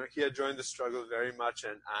 He had joined the struggle very much,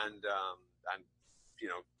 and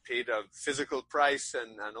paid a physical price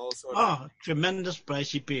and also. Oh, tremendous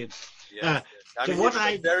price he paid. Yes. I mean, he's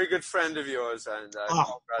a very good friend of yours, and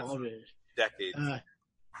always. Decades.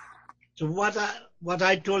 So what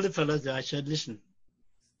I told the fellas, I said, listen,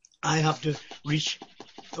 I have to reach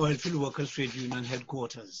Oilfield Workers Trade Union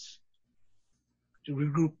headquarters to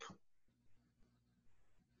regroup.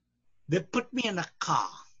 They put me in a car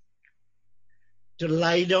to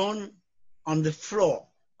lie down on the floor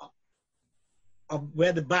of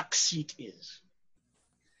where the back seat is.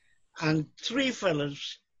 And 3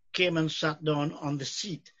 fellas came and sat down on the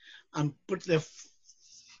seat and put their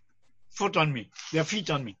feet on me.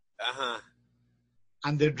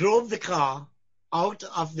 And they drove the car out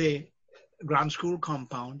of the Grand School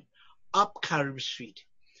compound, up Carib Street.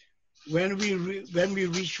 When we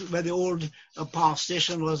reached where the old power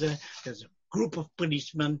station was, there's a group of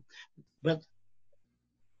policemen, but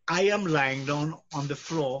I am lying down on the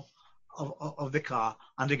floor of the car,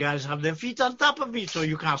 and the guys have their feet on top of me, so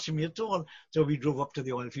you can't see me at all. So we drove up to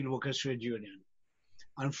the Oilfield Workers Trade Union.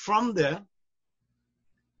 And from there,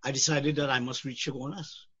 I decided that I must reach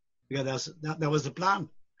Chagonas, because that was the plan.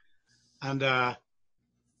 And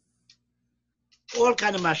all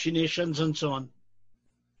kind of machinations and so on.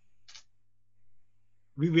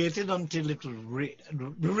 We waited until the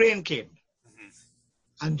rain came.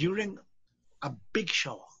 Mm-hmm. And during a big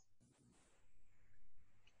shower,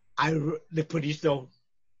 the police though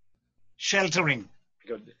sheltering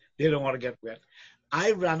because they don't want to get wet.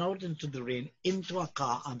 I ran out into the rain into a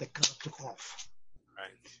car, and the car took off.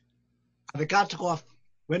 Right. And the car took off.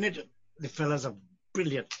 The fellas are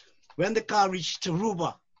brilliant. When the car reached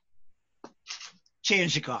Taruba,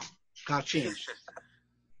 changed the car. Car changed.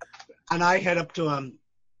 And I heading up to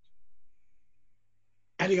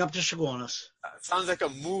Chagonas. Sounds like a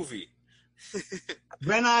movie.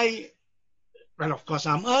 Well, of course,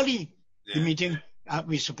 I'm early. Yeah. The meeting, the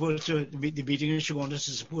meeting in Chagonas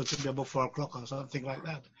is supposed to be about 4 o'clock or something like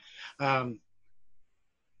that.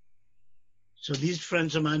 So these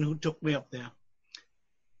friends of mine who took me up there,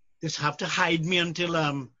 they have to hide me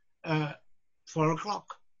until 4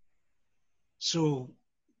 o'clock. So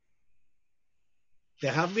they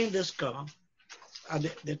have me in this car,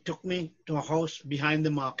 and they took me to a house behind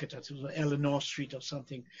the market. It was Eleanor Street or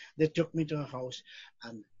something. They took me to a house,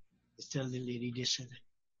 and they tell the lady, they said,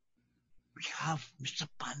 we have Mr.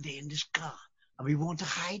 Pandey in this car, and we want to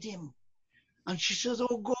hide him. And she says,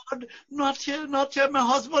 oh God, not here. My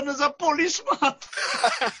husband is a policeman. My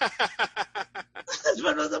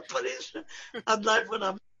husband was a policeman. And life went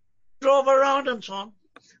up. Drove around and so on.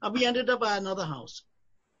 And we ended up at another house.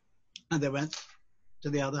 And they went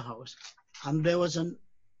to the other house. And there was an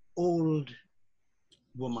old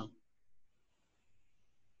woman.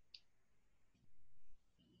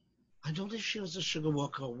 I don't know if she was a sugar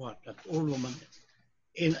worker or what, that old woman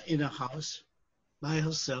in a house by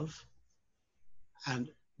herself.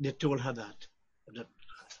 And they told her that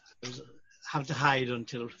have to hide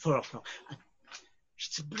until 4 o'clock. And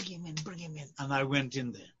she said, bring him in. And I went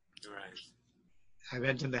in there. Right. I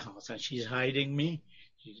went in the house, and she's hiding me.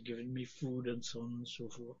 She's giving me food and so on and so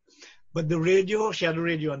forth. But the radio, she had a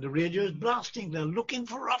radio, and the radio is blasting. They're looking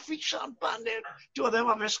for Rafiq Pandey. 2 of them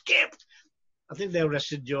have escaped. I think they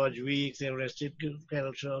arrested George Weeks, they arrested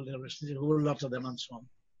Kelchel, they arrested a whole lot of them and so on.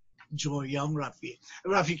 Joe Young,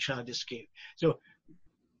 Rafiq Shah had escaped. So,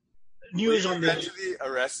 news on the... Eventually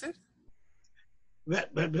arrested?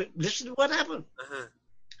 But listen to what happened. Uh-huh.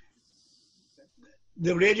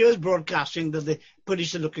 The radio is broadcasting that the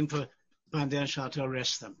police are looking for Pandey and Shah to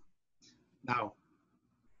arrest them. Now,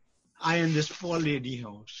 I in this poor lady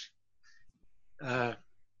house.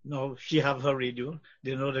 No, she have her radio.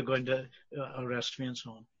 They know they're going to arrest me and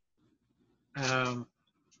so on.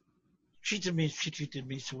 She treated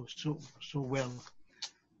me so well.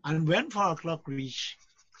 And when 4 o'clock reached,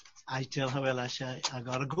 I tell her, well, I say, I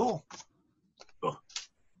gotta go. Oh.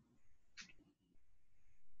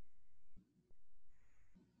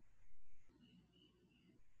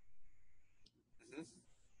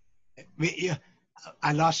 Mm-hmm.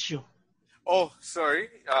 I lost you. Oh, sorry.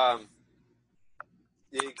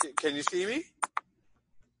 Can you see me?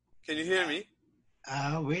 Can you hear me?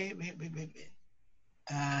 Wait.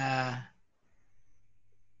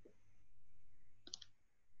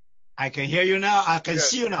 I can hear you now. I can Good.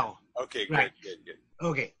 see you now. Okay, Right. good.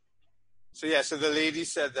 Okay. So yeah, so the lady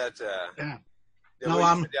said that Yeah. now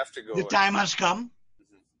Now you have to go. the time has come.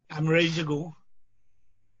 I'm ready to go.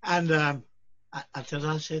 And I tell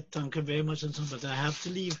her, I said, thank you very much, and so, but I have to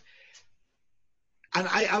leave. And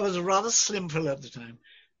I was a rather slim fellow at the time.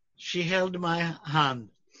 She held my hand,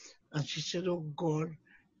 and she said, oh, God,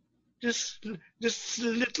 this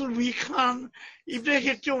little weak hand, if they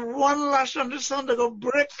hit you one lash on the sun, they're going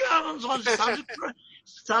to break down. And so on. She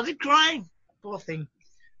started crying. Poor thing.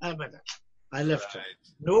 But I left her.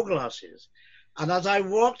 No glasses. And as I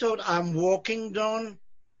walked out, I'm walking down,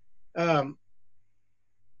 that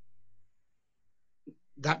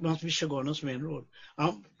must be Chagona's main road.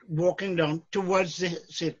 I'm walking down towards the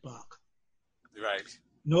State Park. Right.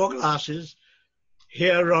 No glasses,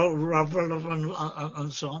 hair ruffled up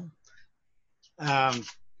and so on.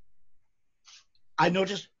 I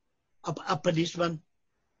noticed a policeman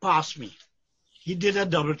passed me. He did a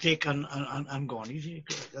double take and gone. He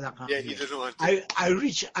doesn't want to. I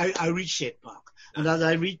reached State Park. And as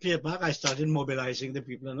I reached State Park, I started mobilizing the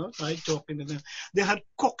people and I started talking to them. They had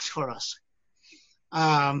cooked for us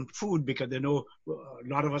food because they know a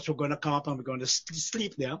lot of us were going to come up and we're going to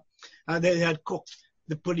sleep there. And they had cooked.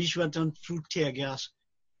 The police went and threw tear gas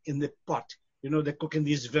in the pot. You know, they cook in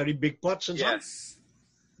these very big pots and yes.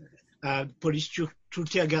 so. Police threw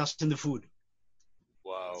tear gas in the food.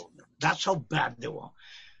 Wow. That's how bad they were.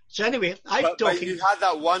 So anyway, but you had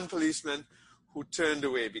that one policeman who turned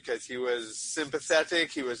away because he was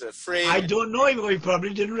sympathetic, he was afraid. I don't know him. He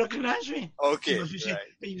probably didn't recognize me. Okay,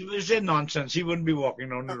 He was saying nonsense. He wouldn't be walking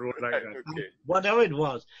down the road like that. Okay. Whatever it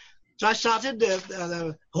was. So I started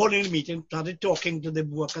holding a meeting, started talking to the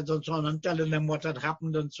workers and so on and telling them what had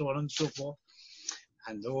happened and so on and so forth.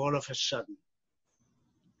 And all of a sudden,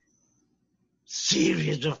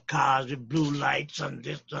 series of cars with blue lights and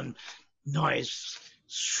this and noise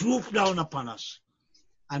swooped down upon us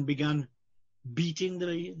and began beating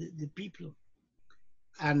the people.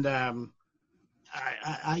 And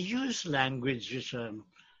I use language which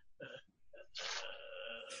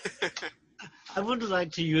I wouldn't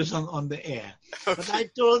like to use on the air. Okay. But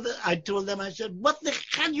I told them, I said, what the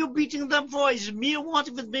hell are you beating them for? Is me or what?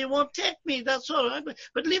 If it may won't take me, that's all right.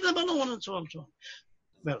 But leave them alone and so on and so on.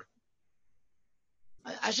 Well,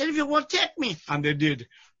 I said, if you won't take me. And they did.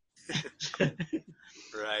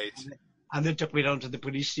 Right. And they took me down to the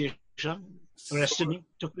police station, arrested me,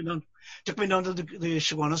 took me down to the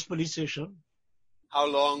Chagonas police station. How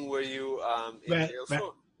long were you in jail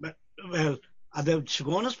for? Well, at the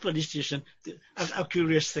Chagonas police station, a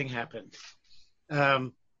curious thing happened. As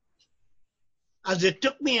they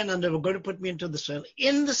took me in and they were going to put me into the cell,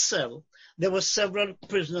 there were several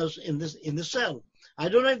prisoners in the cell. I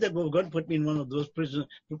don't know if they were going to put me in one of those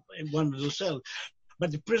cells,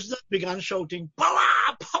 but the prisoners began shouting,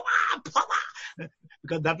 "Power, power, power,"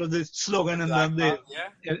 because that was the slogan, and then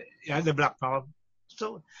the Black Power.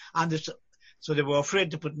 So they were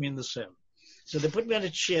afraid to put me in the cell. So they put me on a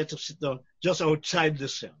chair to sit down just outside the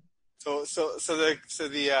cell. So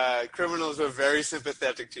the criminals were very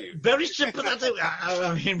sympathetic to you. Very sympathetic.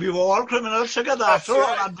 I mean, we were all criminals together after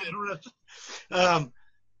all.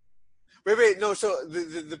 Wait. No. So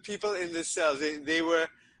the people in this cell, they were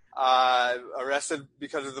arrested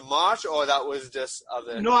because of the march, or that was just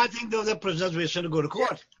other? No, I think they were the prisoners waiting to go to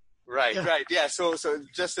court. Yeah. Right. Yeah. So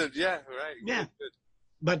just right. Yeah. Good.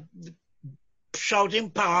 But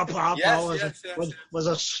shouting "power, power, power" was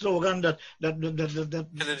a slogan that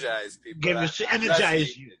energized people.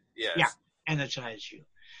 Energize you. Yes. Yeah, energize you.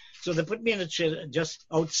 So they put me in a chair just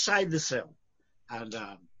outside the cell, and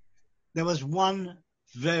there was one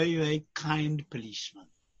very, very kind policeman,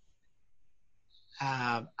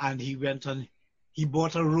 and he went and he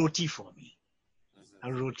bought a roti for me,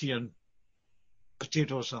 a roti and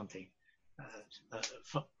potato or something,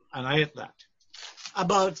 and I ate that.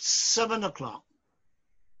 About 7 o'clock,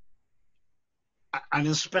 an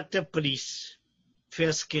inspector of police,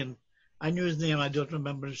 fair skin, I knew his name, I don't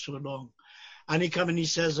remember it so long, and he come and he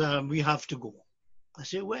says, we have to go. I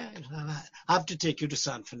say, where? I have to take you to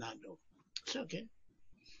San Fernando. I say, okay.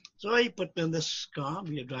 So he put me in this car.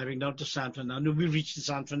 We are driving down to San Fernando. We reached the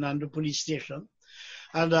San Fernando police station.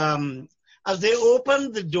 And as they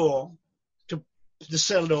opened the door, the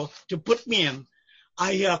cell door, to put me in,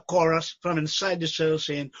 I hear a chorus from inside the cell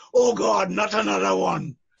saying, "Oh God, not another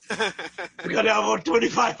one." Because there are about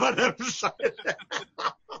 25 on every side.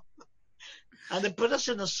 And they put us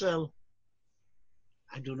in a cell.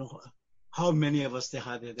 I don't know how many of us they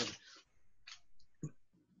had there.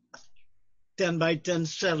 10 by 10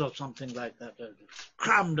 cell or something like that,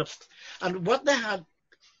 crammed up. And what they had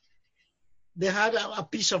a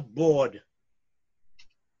piece of board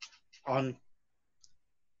on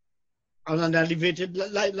an elevated,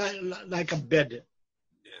 like a bed.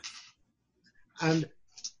 Yeah. And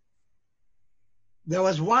there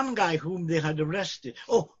was one guy whom they had arrested.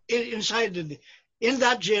 Oh, in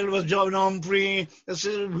that jail was John Humphrey,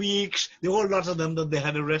 Weeks, the whole lot of them that they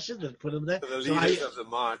had arrested and put them there. The leaders of the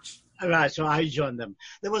march. Right, so I joined them.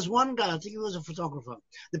 There was one guy, I think he was a photographer.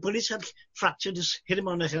 The police had hit him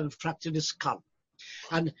on the head and fractured his skull.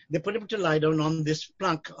 And they put him to lie down on this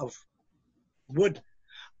plank of wood,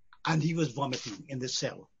 and he was vomiting in the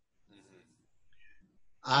cell.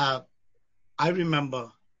 Mm-hmm. I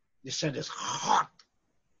remember they said it's hot.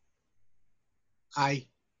 I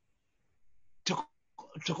took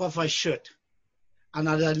off my shirt, and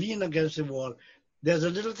as I leaned against the wall, there's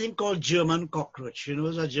a little thing called German cockroach. You know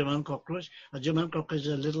what's a German cockroach? A German cockroach is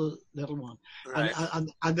a little one. Right.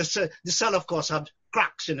 And the cell, of course, had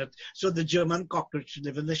cracks in it. So the German cockroach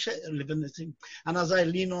live in the thing. And as I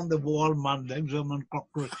lean on the wall, man, the German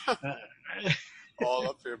cockroach. All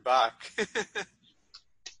up your back.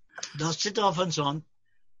 Dust it off and so on.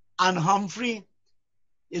 And Humphrey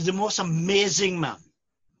is the most amazing man.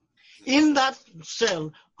 In that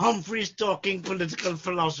cell, Humphrey's talking political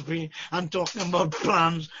philosophy and talking about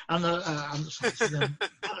plans and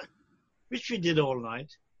which we did all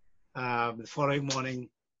night. The following morning,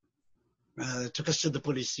 they took us to the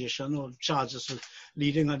police station or charged us with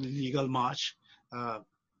leading an illegal march. And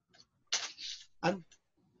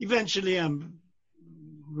eventually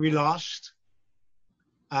we lost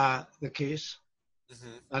the case.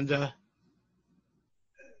 Mm-hmm. And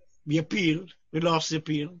we appealed. We lost the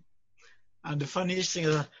appeal. And the funniest thing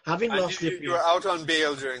is, having lost the appeal... You were out on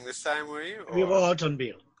bail during this time, were you? Or? We were out on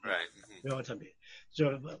bail. Right. Mm-hmm. We were out on bail.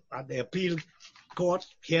 So at the appeal court,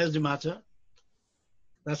 here's the matter.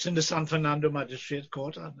 That's in the San Fernando Magistrate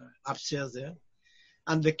Court, upstairs there.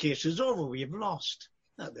 And the case is over. We have lost.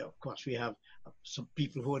 Now, of course, we have some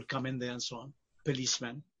people who had come in there and so on,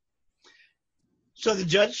 policemen. So the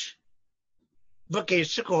judge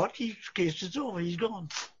vacates the court. His case is over. He's gone.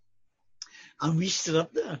 And we stood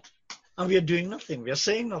up there. And we are doing nothing. We are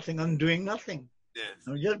saying nothing and doing nothing. Yes.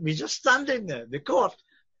 We're just standing there. The court.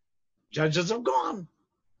 Judges have gone.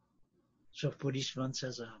 So a policeman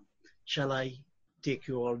says, shall I take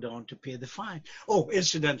you all down to pay the fine? Oh,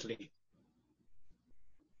 incidentally,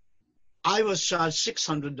 I was charged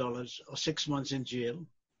 $600 or 6 months in jail.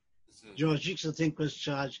 Mm-hmm. George Hicks, I think, was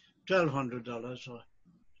charged $1,200 or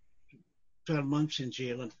 12 months in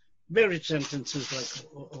jail. And varied sentences like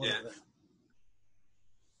all of that.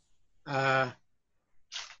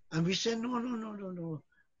 And we said, no.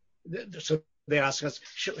 So they asked us,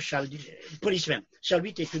 policemen, shall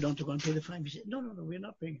we take you down to go and pay the fine? We said, no, we're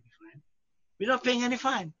not paying any fine. We're not paying any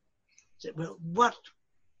fine. I said, well, what?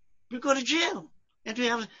 We go to jail. And we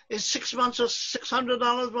have 6 months or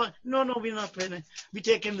 $600. No, we're not paying it. We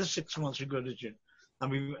take in the 6 months, we go to jail.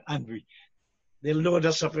 And they load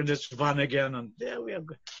us up in this van again, and there we are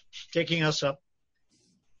taking us up.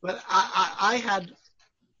 But I had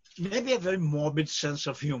maybe a very morbid sense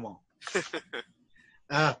of humor.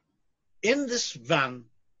 In this van,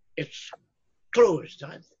 it's closed.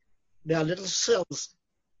 Right? There are little cells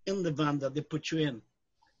in the van that they put you in.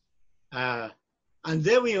 And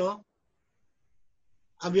there we are.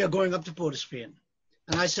 And we are going up to Port of Spain.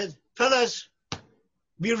 And I said, fellas,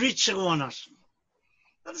 we reach Sagonas.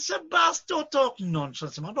 And I said, Bas, don't talk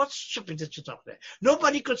nonsense, man. What stupid that you talk there?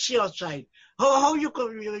 Nobody could see outside. How you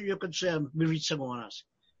could say we reach Sagonas?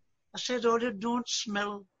 I said, oh, they don't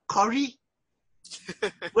smell curry.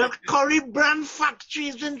 Well, curry brand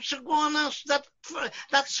factories in Sagonas. That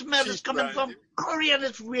smell is coming from curry, and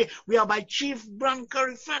we are by Chief Brand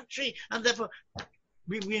Curry Factory, and therefore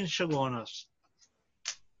we in Sagonas.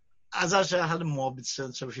 As I said, I had a morbid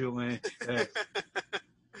sense of humor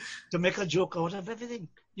to make a joke out of everything.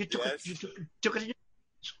 You took it.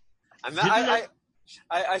 And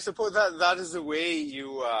I suppose that is the way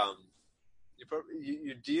you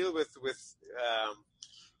deal with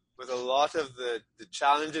a lot of the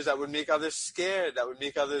challenges that would make others scared, that would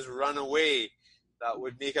make others run away, that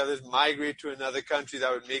would make others migrate to another country, that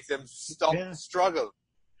would make them struggle.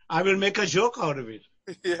 I will make a joke out of it.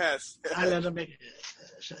 Yes. I let them make it.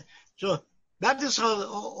 So that is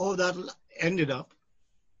how that ended up.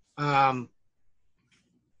 But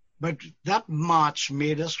that march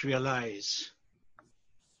made us realize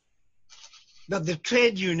that the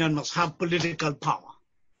trade union must have political power.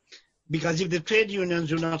 Because if the trade unions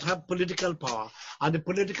do not have political power, and the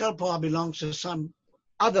political power belongs to some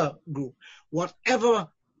other group, whatever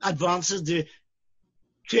advances the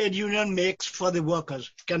trade union makes for the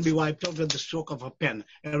workers can be wiped out with the stroke of a pen.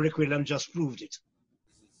 Eric Williams just proved it.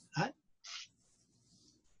 Right?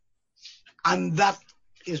 And that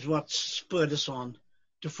is what spurred us on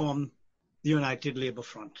to form the United Labour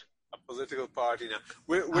Front. A political party now.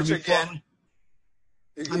 Which again,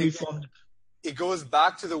 it goes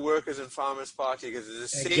back to the Workers' and Farmers' Party because it's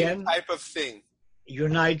the same type of thing.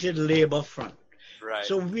 United Labour Front. Right.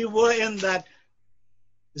 So we were in that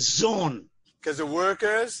zone. Because the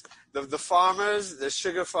workers, the farmers, the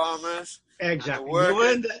sugar farmers, exactly. The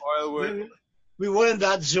workers, oil workers. We were in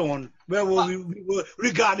that zone where we were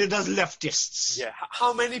regarded as leftists. Yeah.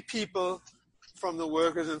 How many people from the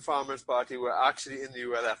Workers' and Farmers' Party were actually in the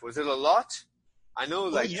ULF? Was it a lot? I know,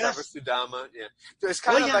 Trevor Sudama. Yeah. So it's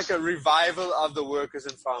kind of like a revival of the Workers'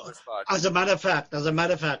 and Farmers' Party. As a matter of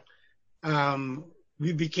fact,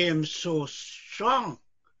 we became so strong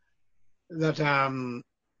that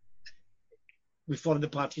we formed the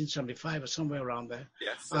party in 75 or somewhere around there.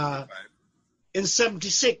 Yes, 75. In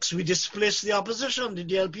 76, we displaced the opposition, the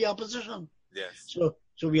DLP opposition. Yes.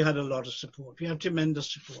 So we had a lot of support. We had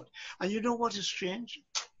tremendous support. And you know what is strange?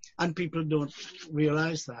 And people don't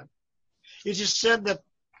realize that. It is said that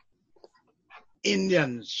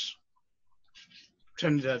Indians,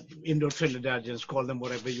 Indo-Trinidadians, call them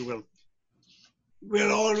whatever you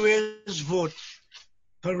will always vote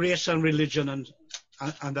for race and religion and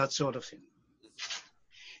that sort of thing.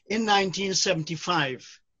 In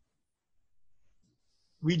 1975,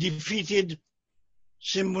 we defeated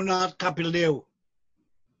Simbunath Kapildeo.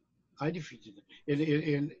 I defeated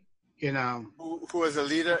him who was a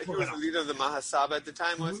leader? He was a leader of the Mahasabha at the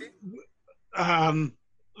time, was he?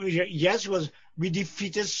 Yes, we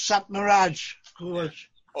defeated Satmaraj, who was.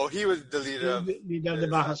 Oh, he was the leader of the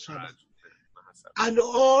Mahasabha. And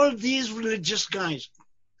all these religious guys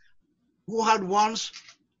who had once,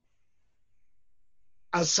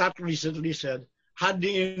 as Sat recently said, had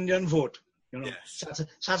the Indian vote. You know, yes.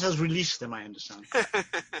 Sat has released them, I understand.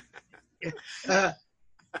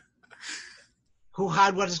 Who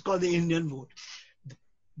had what is called the Indian vote.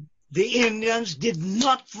 The Indians did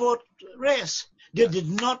not vote race. They did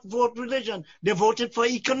not vote religion. They voted for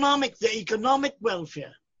the economic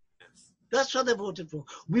welfare. Yes. That's what they voted for.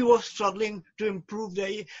 We were struggling to improve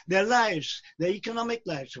their lives, their economic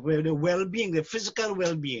lives, their well-being, their physical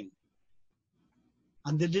well-being.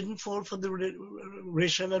 And they didn't fall for the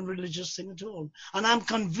racial and religious thing at all. And I'm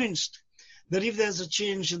convinced that if there's a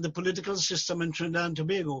change in the political system in Trinidad and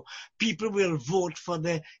Tobago, people will vote for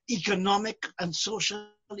their economic and social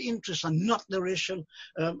interests and not the racial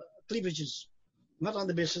cleavages, not on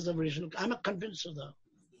the basis of racial. I'm convinced of that.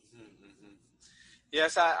 Mm-hmm.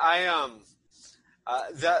 Yes, that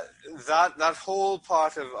whole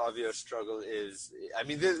part of your struggle is, I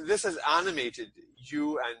mean, this has animated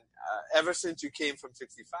you, and ever since you came from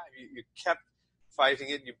 65, you kept fighting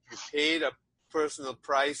it. You paid a personal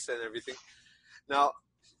price and everything. Now,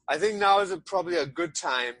 I think now is probably a good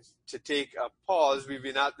time to take a pause. We've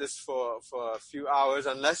been at this for a few hours.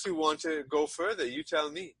 Unless you want to go further, you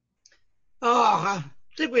tell me. Oh, I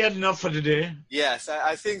think we had enough for today. Yes,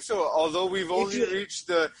 I think so. Although we've only reached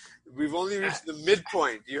the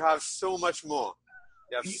midpoint. You have so much more.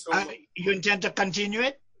 You intend to continue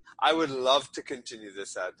it? I would love to continue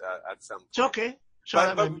this at some point. It's okay.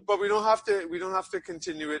 But we don't have to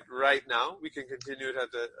continue it right now. We can continue it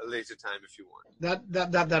at a later time if you want.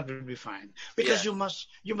 That would be fine. Because you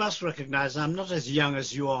must recognize I'm not as young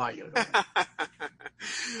as you are. You know?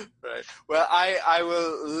 Right. Well, I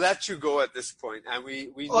will let you go at this point, and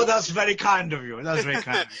we. Oh, that's very kind of you. That's very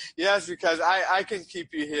kind. Yes, because I can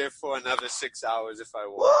keep you here for another 6 hours if I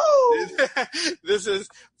want. Woo! This is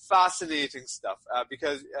fascinating stuff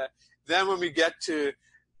because then when we get to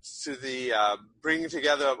the bringing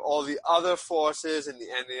together of all the other forces in the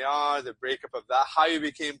NAR, the breakup of that, how you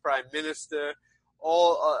became prime minister,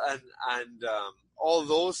 all all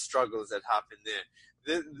those struggles that happened there.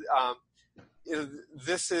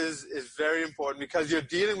 This is very important because you're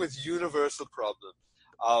dealing with universal problems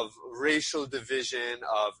of racial division,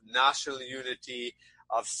 of national unity,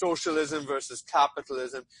 of socialism versus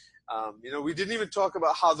capitalism. We didn't even talk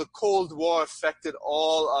about how the Cold War affected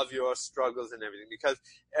all of your struggles and everything, because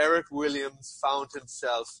Eric Williams found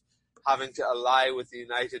himself having to ally with the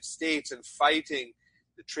United States and fighting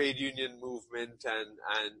the trade union movement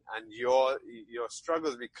and your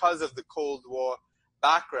struggles because of the Cold War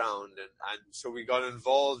background. And so we got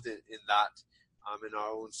involved in that in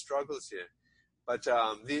our own struggles here. But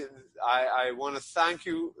I want to thank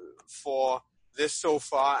you for this so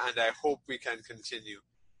far, and I hope we can continue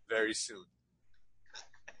very soon.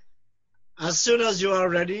 As soon as you are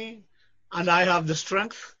ready, And I have the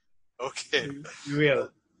strength. Okay. You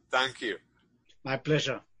will. Thank you. My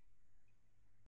pleasure.